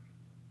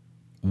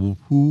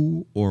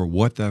who or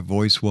what that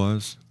voice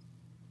was?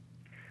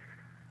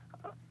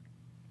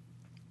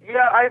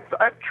 Yeah,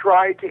 I've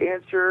tried to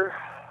answer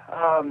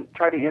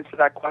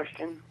that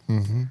question.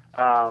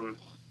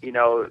 You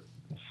know,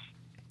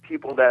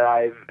 people that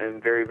I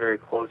am very, very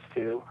close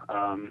to,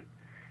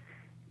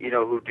 you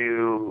know,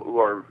 who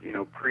are, you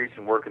know, priests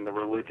and work in the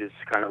religious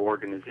kind of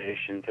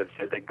organizations have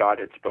said that God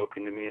had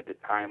spoken to me at the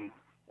time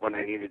when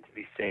I needed to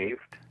be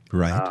saved.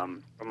 Right.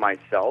 From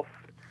myself.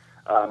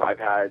 I've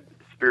had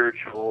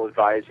spiritual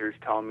advisors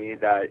tell me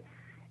that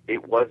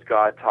it was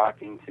God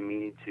talking to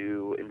me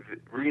to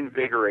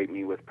reinvigorate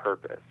me with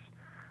purpose.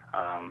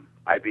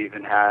 I've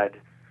even had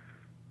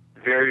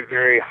very,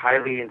 very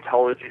highly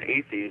intelligent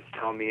atheists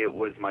tell me it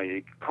was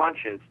my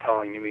conscience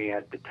telling me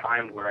at the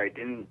time where I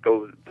didn't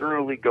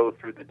thoroughly go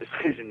through the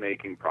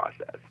decision-making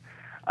process.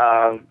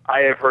 I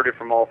have heard it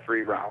from all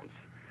three realms.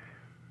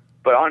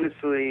 But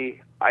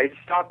honestly, I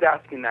stopped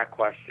asking that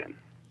question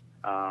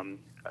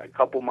a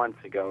couple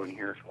months ago, and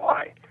here's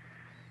why.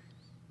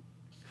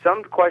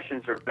 Some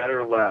questions are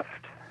better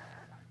left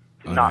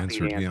to not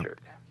be answered.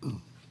 Yeah.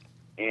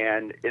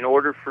 And in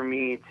order for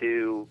me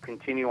to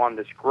continue on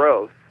this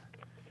growth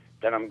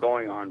that I'm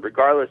going on,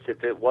 regardless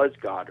if it was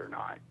God or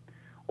not,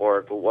 or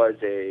if it was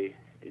a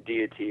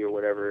deity or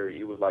whatever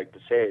you would like to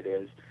say it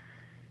is,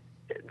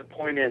 the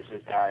point is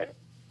that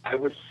I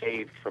was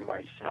saved from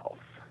myself.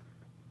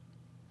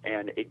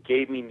 And it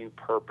gave me new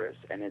purpose,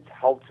 and it's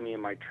helped me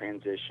in my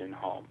transition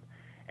home.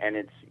 And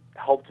it's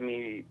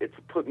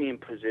put me in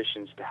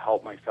positions to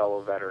help my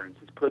fellow veterans.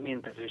 It's put me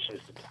in positions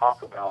to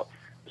talk about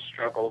the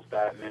struggles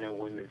that men and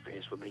women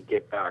face when they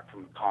get back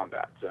from the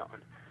combat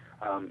zone.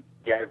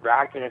 The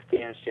Iraq and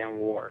Afghanistan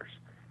wars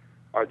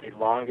are the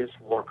longest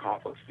war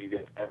conflicts we've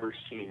ever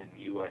seen in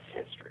U.S.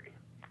 history.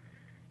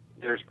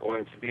 There's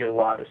going to be a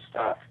lot of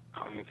stuff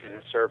coming to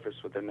the surface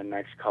within the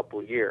next couple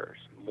of years.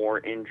 More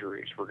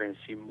injuries. We're going to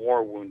see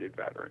more wounded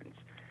veterans.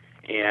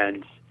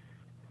 And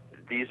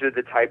these are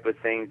the type of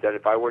things that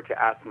if I were to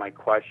ask my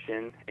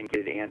question and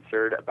get it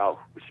answered about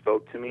who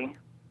spoke to me,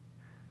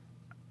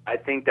 I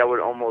think that would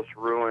almost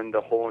ruin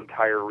the whole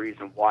entire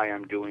reason why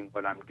I'm doing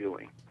what I'm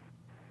doing.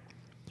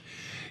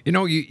 You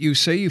know, you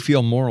say you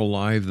feel more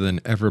alive than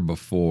ever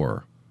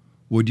before.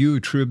 Would you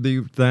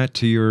attribute that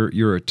to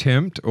your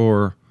attempt,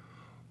 or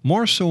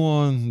more so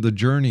on the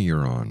journey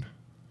you're on?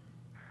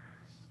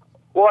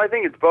 Well, I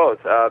think it's both.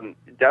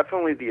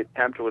 Definitely the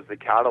attempt was the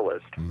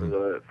catalyst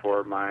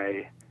for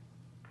my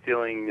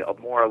feeling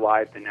more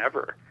alive than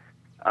ever.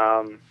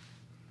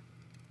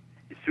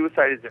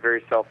 Suicide is a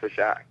very selfish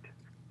act.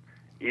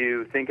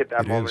 You think at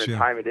that moment in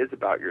time it is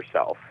about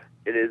yourself.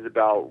 It is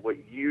about what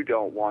you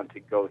don't want to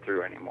go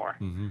through anymore.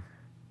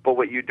 But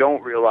what you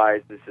don't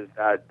realize is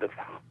that the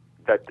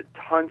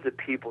tons of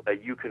people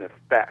that you can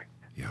affect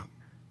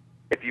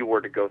if you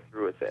were to go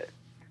through with it.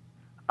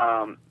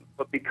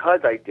 But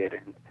because I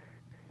didn't,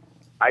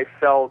 I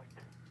felt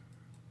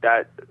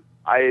that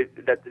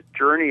the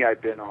journey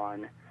I've been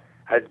on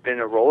has been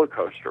a roller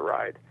coaster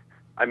ride.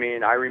 I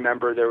mean, I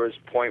remember there was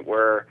a point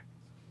where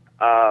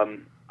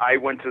I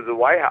went to the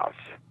White House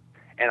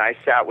and I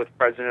sat with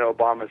President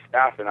Obama's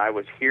staff, and I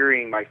was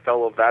hearing my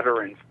fellow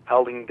veterans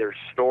telling their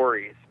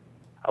stories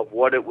of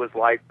what it was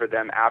like for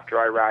them after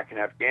Iraq and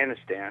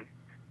Afghanistan.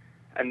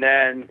 And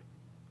then,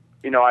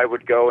 you know, I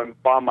would go and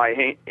bomb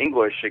my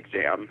English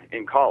exam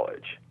in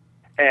college.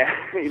 And,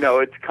 you know,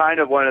 it's kind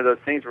of one of those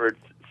things where it's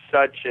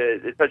such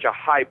a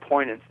high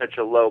point and such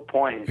a low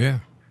point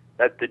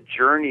that the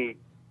journey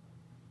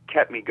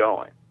kept me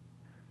going.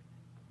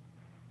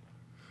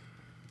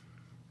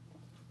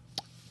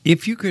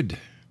 If you could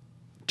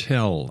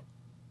tell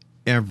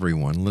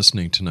everyone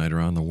listening tonight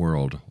around the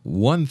world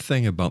one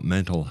thing about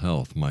mental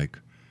health, Mike,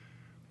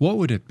 what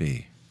would it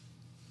be?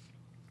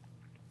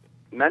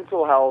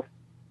 Mental health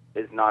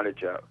is not a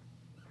joke.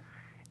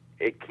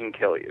 It can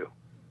kill you.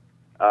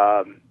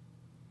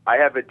 I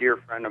have a dear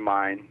friend of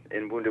mine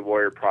in Wounded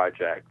Warrior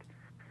Project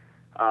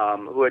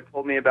who had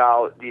told me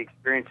about the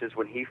experiences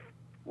when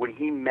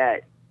he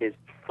met his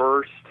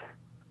first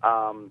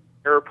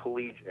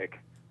paraplegic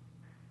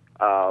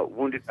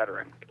wounded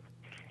veteran.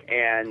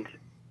 And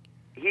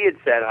he had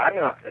said, I'm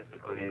not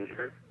physically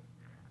injured,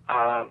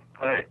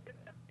 but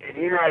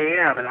here I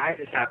am, and I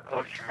just have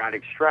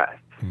post-traumatic stress.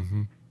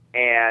 Mm-hmm.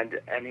 And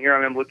here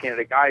I am looking at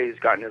a guy who's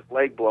gotten his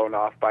leg blown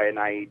off by an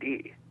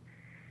IED.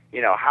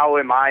 You know, how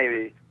am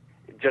I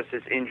just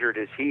as injured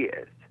as he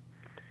is?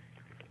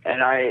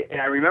 And I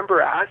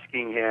remember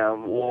asking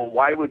him, well,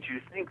 why would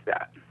you think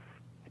that?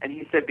 And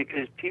he said,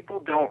 because people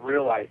don't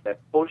realize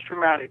that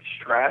post-traumatic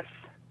stress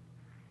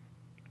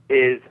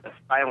is a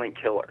silent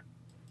killer.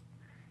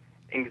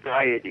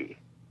 Anxiety,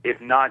 if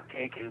not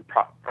taken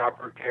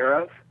proper care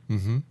of,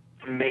 mm-hmm.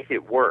 can make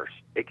it worse.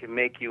 It can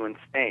make you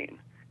insane.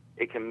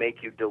 It can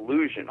make you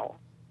delusional.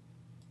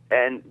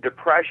 And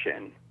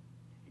depression,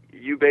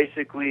 you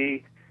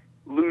basically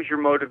lose your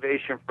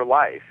motivation for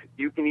life.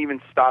 You can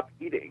even stop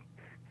eating.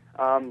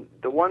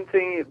 The one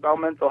thing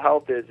about mental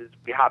health is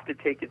we have to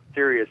take it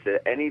serious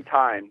at any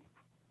time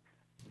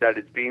that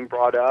it's being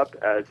brought up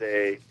as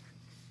a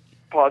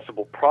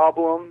possible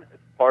problem,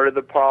 part of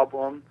the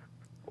problem,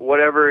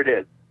 whatever it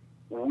is.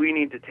 We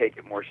need to take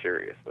it more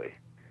seriously.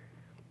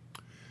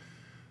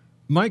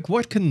 Mike,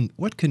 what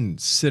can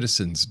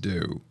citizens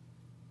do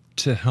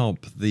to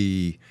help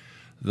the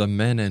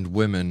men and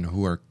women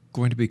who are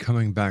going to be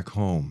coming back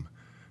home?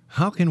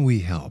 How can we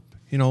help?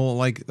 You know,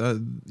 like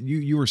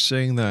you were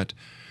saying that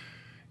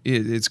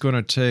it's going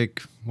to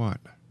take,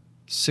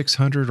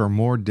 600 or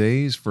more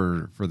days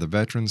for the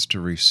veterans to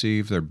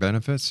receive their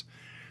benefits?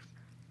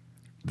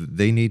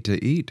 They need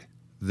to eat.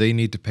 They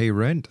need to pay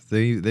rent.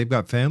 They've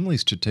got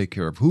families to take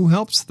care of. Who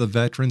helps the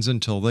veterans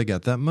until they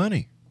get that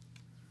money?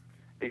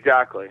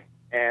 Exactly.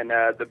 And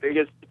the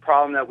biggest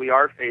problem that we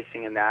are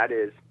facing in that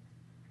is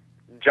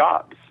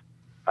jobs.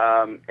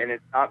 And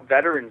it's not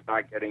veterans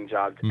not getting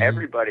jobs. Mm-hmm.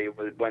 Everybody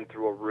went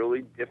through a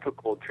really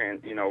difficult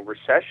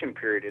recession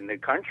period in the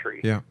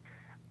country. Yeah.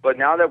 But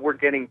now that we're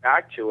getting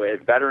back to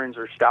it, veteran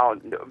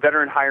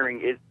hiring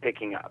is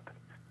picking up.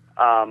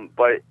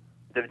 But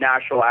the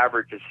national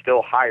average is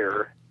still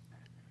higher,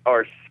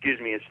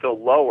 is still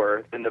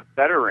lower than the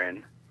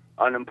veteran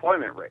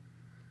unemployment rate.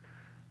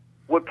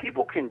 What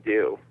people can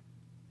do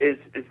is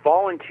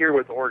volunteer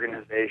with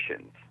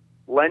organizations,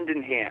 lend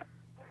in hand.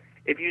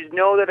 If you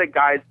know that a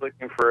guy's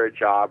looking for a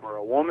job or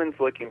a woman's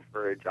looking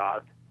for a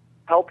job,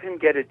 help him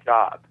get a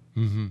job.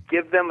 Mm-hmm.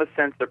 Give them a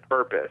sense of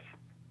purpose.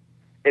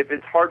 If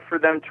it's hard for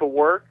them to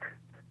work,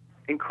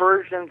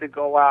 encourage them to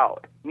go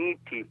out,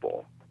 meet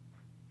people,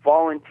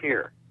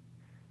 volunteer.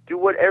 Do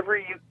whatever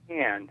you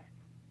can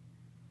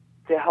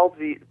to help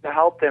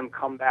them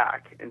come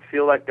back and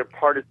feel like they're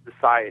part of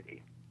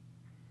society.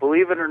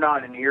 Believe it or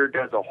not, an ear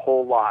does a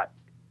whole lot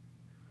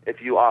if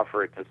you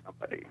offer it to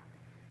somebody.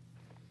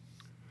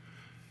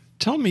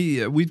 Tell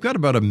me, we've got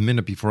about a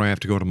minute before I have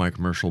to go to my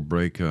commercial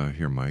break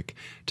here, Mike.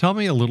 Tell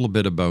me a little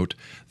bit about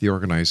the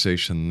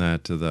organization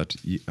that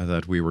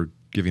we were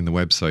giving the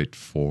website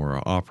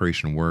for,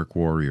 Operation Work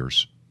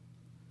Warriors.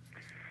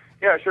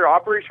 Yeah, sure.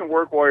 Operation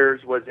Work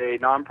Warriors was a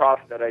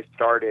nonprofit that I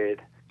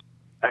started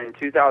in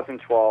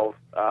 2012,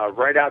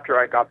 right after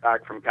I got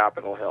back from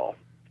Capitol Hill.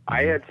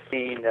 I had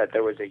seen that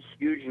there was a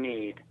huge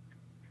need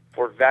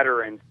for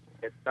veterans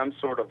to get some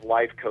sort of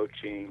life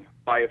coaching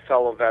by a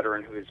fellow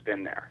veteran who has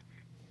been there.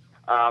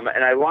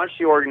 And I launched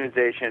the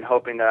organization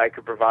hoping that I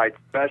could provide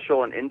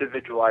special and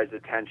individualized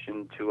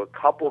attention to a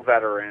couple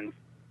veterans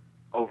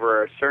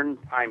over a certain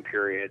time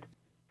period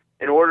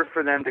in order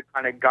for them to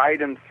kind of guide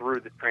them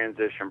through the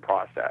transition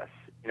process,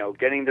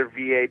 getting their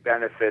VA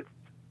benefits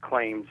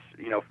claims,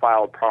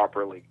 filed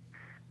properly,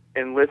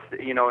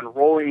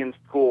 enrolling in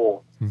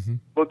school, mm-hmm.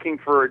 looking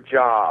for a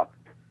job,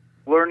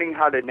 learning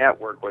how to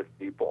network with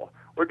people,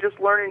 or just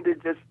learning to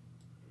just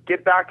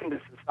get back into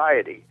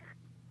society.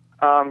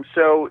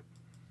 So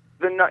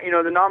the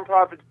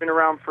nonprofit's been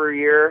around for a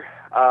year.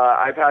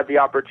 I've had the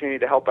opportunity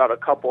to help out a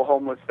couple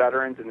homeless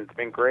veterans, and it's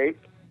been great.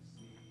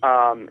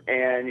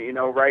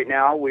 Right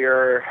now we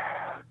are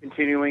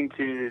continuing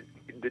to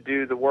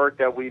do the work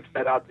that we've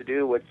set out to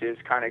do, which is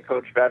kind of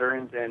coach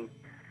veterans and,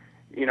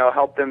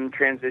 help them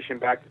transition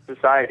back to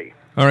society.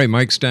 All right,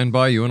 Mike, stand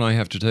by. You and I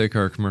have to take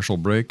our commercial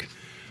break.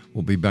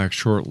 We'll be back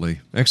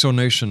shortly. Exo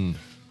Nation,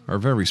 our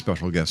very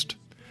special guest,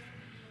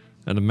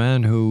 and a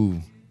man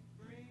who,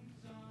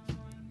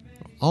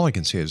 all I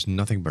can say is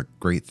nothing but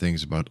great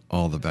things about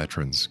all the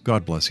veterans.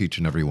 God bless each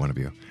and every one of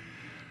you.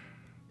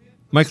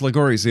 Mike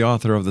LIGUORI is the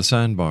author of The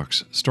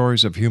Sandbox,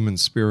 Stories of Human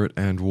Spirit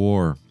and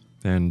War.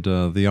 And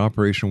the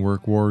Operation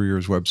Work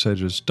Warriors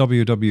website is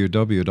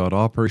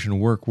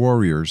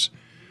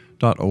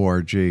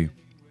www.operationworkwarriors.org.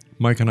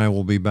 Mike and I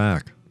will be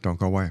back. Don't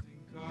go away.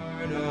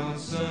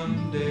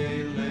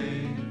 Someday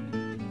late,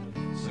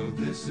 so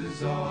this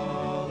is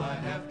all I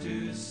have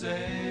to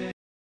say.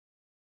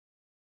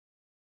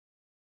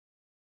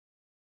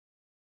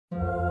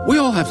 We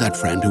all have that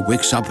friend who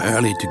wakes up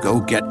early to go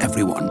get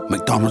everyone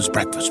McDonald's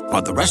breakfast,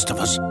 while the rest of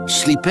us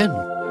sleep in.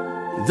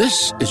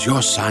 This is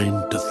your sign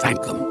to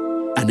thank them.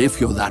 And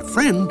if you're that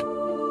friend,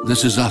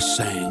 this is us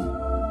saying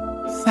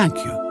thank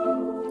you.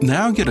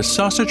 Now get a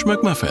sausage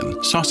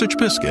McMuffin, sausage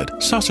biscuit,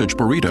 sausage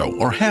burrito,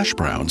 or hash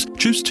browns.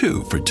 Choose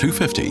 2 for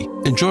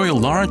 $2.50. Enjoy a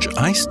large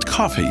iced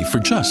coffee for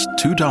just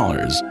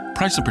 $2.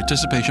 Price and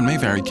participation may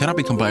vary. Cannot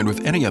be combined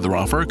with any other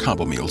offer or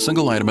combo meal.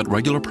 Single item at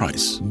regular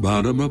price.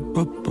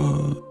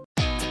 Ba-da-ba-ba-ba.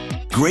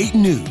 Great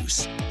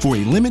news! For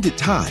a limited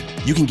time,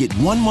 you can get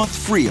 1 month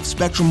free of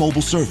Spectrum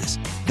Mobile service.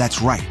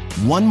 That's right,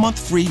 1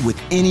 month free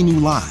with any new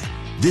line.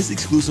 This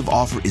exclusive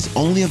offer is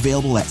only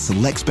available at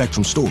select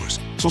Spectrum stores,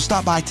 so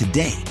stop by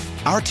today.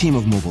 Our team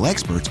of mobile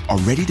experts are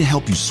ready to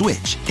help you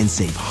switch and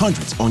save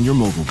hundreds on your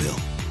mobile bill.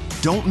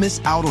 Don't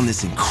miss out on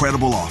this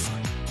incredible offer.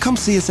 Come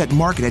see us at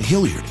Market at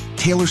Hilliard,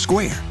 Taylor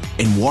Square,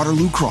 and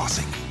Waterloo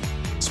Crossing.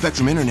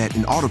 Spectrum Internet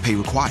and autopay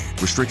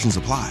required. Restrictions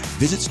apply.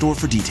 Visit store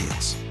for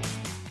details.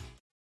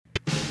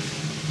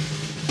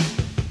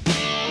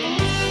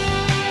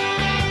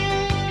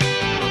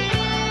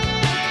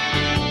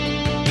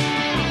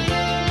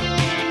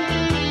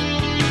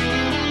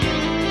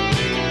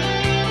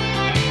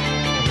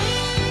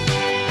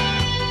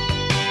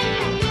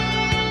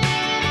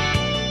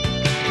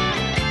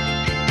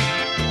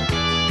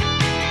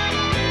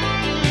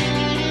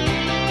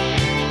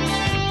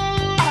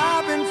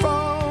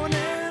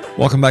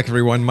 Welcome back,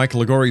 everyone. Mike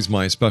LIGUORI is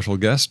my special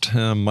guest.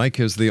 Mike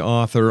is the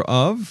author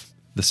of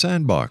The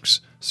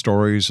Sandbox,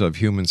 Stories of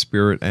Human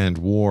Spirit and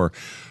War.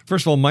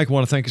 First of all, Mike, I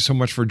want to thank you so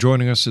much for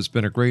joining us. It's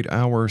been a great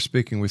hour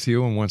speaking with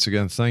you. And once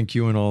again, thank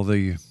you and all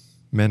the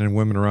men and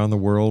women around the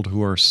world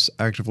who are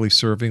actively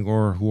serving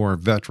or who are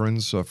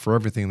veterans for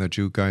everything that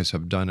you guys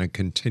have done and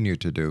continue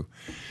to do.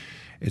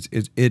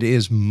 It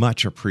is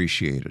much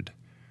appreciated.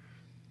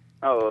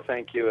 Oh, well,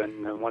 thank you.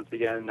 And once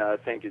again,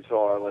 thank you to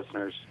all our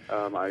listeners.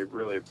 I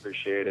really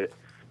appreciate it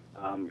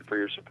for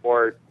your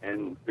support.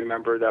 And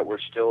remember that we're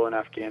still in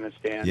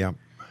Afghanistan. Yeah.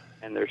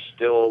 And there's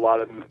still a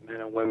lot of men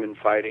and women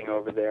fighting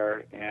over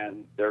there,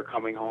 and they're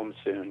coming home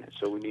soon.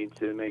 So we need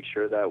to make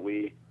sure that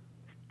we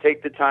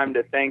take the time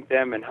to thank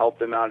them and help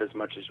them out as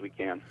much as we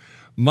can.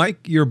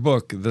 Mike, your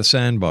book, The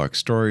Sandbox,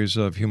 Stories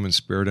of Human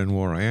Spirit and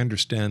War, I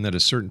understand that a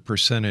certain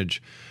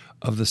percentage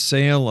of the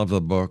sale of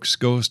the books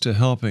goes to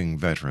helping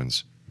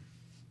veterans.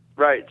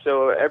 Right.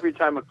 So every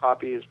time a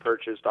copy is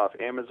purchased off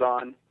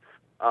Amazon,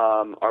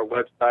 our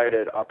website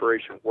at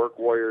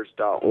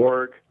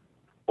operationworkwarriors.org,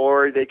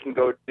 or they can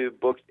go to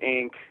Books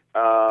Inc.,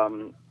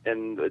 and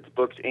it's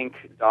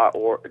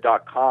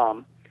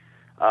booksinc.com.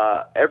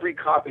 Every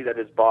copy that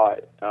is bought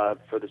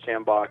for the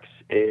Sandbox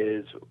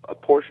is a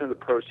portion of the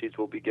proceeds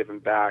will be given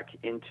back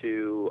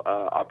into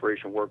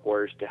Operation Work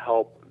Warriors to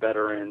help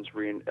veterans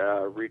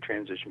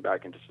retransition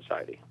back into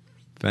society.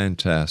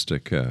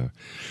 Fantastic.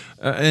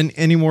 And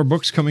any more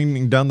books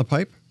coming down the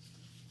pipe?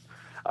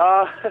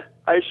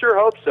 I sure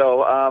hope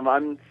so.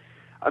 I'm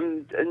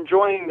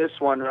enjoying this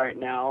one right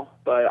now,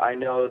 but I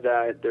know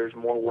that there's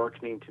more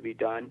work needing to be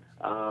done.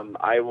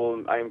 I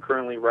am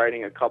currently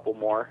writing a couple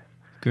more.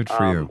 Good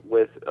for you.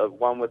 With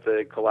one with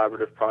a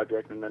collaborative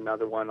project and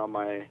another one on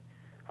my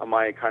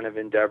kind of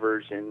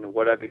endeavors and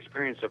what I've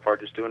experienced so far,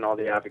 just doing all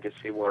the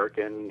advocacy work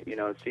and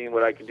seeing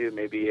what I can do.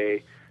 Maybe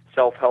a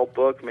self-help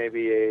book,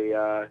 maybe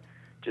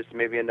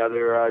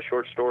another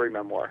short story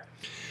memoir.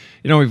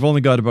 We've only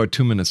got about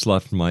 2 minutes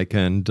left, Mike,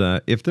 and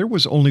if there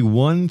was only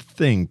one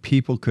thing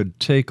people could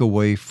take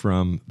away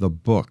from the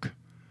book,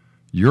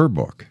 your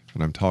book,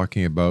 and I'm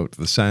talking about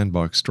The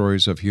Sandbox,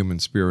 Stories of Human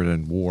Spirit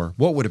and War,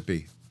 what would it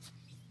be?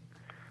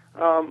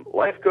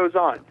 Life goes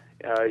on.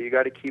 You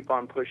got to keep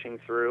on pushing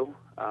through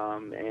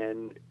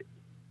and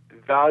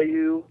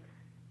value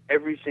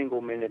every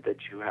single minute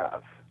that you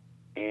have.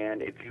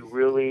 And if you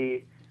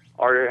really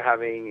are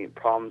having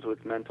problems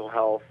with mental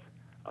health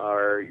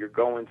or you're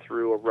going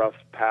through a rough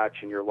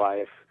patch in your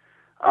life,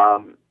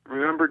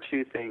 remember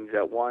two things.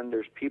 That one,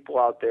 there's people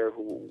out there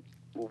who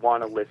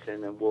want to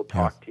listen and will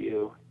talk to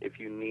you if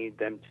you need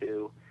them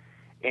to.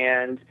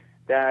 And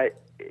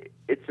that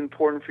it's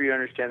important for you to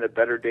understand that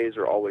better days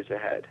are always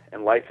ahead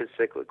and life is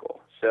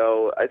cyclical.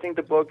 So I think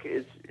the book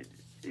is,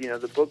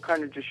 the book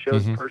kind of just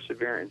shows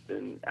perseverance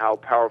and how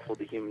powerful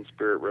the human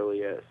spirit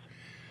really is.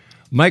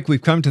 Mike,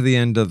 we've come to the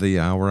end of the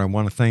hour. I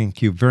want to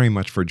thank you very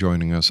much for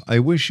joining us. I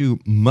wish you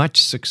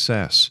much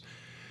success.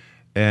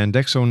 And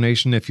Exo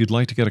Nation, if you'd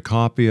like to get a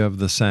copy of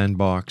The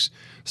Sandbox,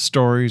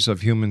 Stories of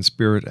Human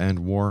Spirit and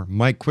War,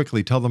 Mike,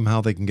 quickly tell them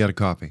how they can get a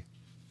copy.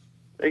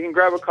 They can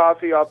grab a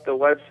copy off the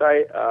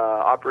website,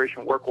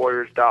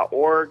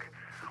 operationworkwarriors.org,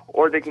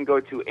 or they can go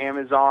to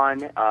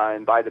Amazon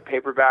and buy the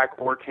paperback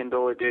or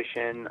Kindle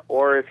edition.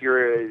 Or if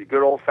you're a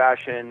good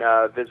old-fashioned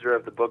visitor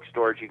of the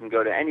bookstores, you can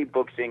go to any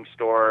Books Inc.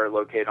 store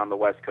located on the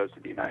west coast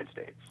of the United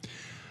States.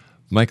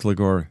 Mike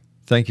LIGUORI,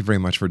 thank you very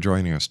much for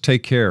joining us.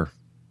 Take care.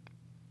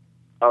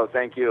 Oh,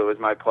 thank you. It was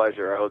my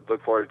pleasure. I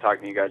look forward to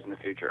talking to you guys in the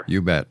future.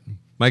 You bet.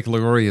 Mike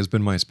LIGUORI has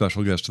been my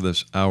special guest to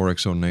this hour,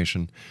 Exo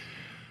Nation.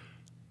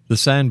 The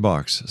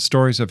Sandbox,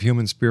 Stories of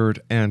Human Spirit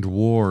and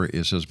War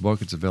is his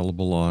book. It's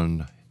available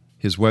on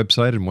his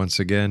website, and once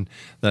again,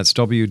 that's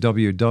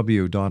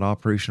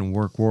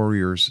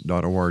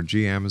www.operationworkwarriors.org,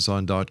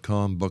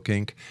 Amazon.com, Book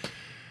Inc.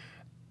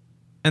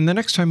 And the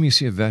next time you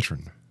see a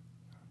veteran,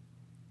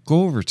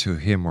 walk over to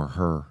him or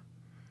her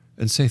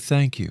and say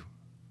thank you.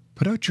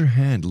 Put out your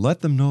hand.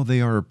 Let them know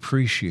they are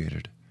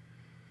appreciated.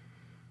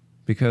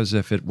 Because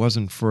if it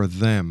wasn't for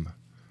them,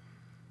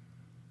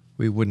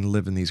 we wouldn't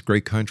live in these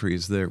great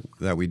countries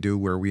that we do,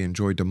 where we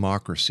enjoy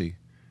democracy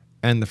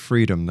and the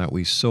freedom that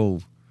we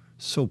so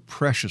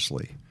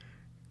preciously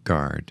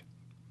guard.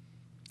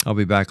 I'll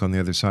be back on the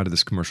other side of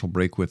this commercial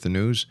break with the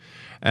news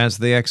as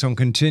the X Zone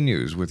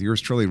continues with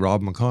yours truly,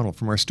 Rob McConnell,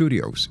 from our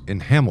studios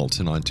in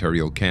Hamilton,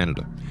 Ontario,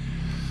 Canada.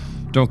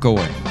 Don't go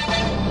away.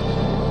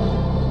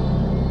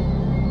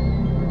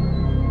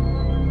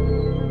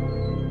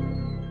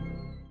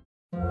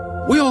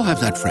 We all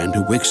have that friend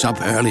who wakes up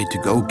early to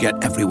go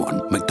get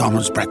everyone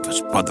McDonald's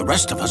breakfast, while the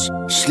rest of us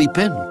sleep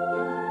in.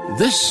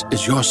 This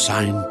is your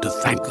sign to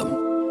thank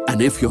them.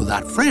 And if you're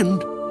that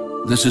friend,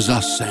 this is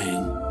us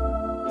saying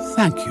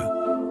thank you.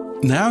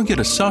 Now get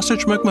a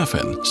sausage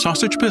McMuffin,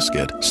 sausage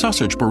biscuit,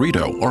 sausage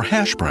burrito, or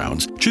hash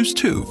browns. Choose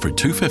 2 for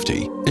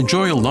 $2.50.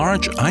 Enjoy a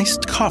large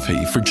iced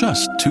coffee for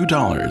just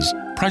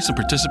 $2. Price and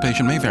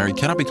participation may vary.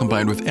 Cannot be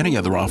combined with any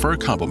other offer or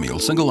combo meal.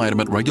 Single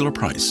item at regular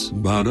price.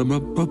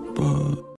 Ba-da-ba-ba-ba.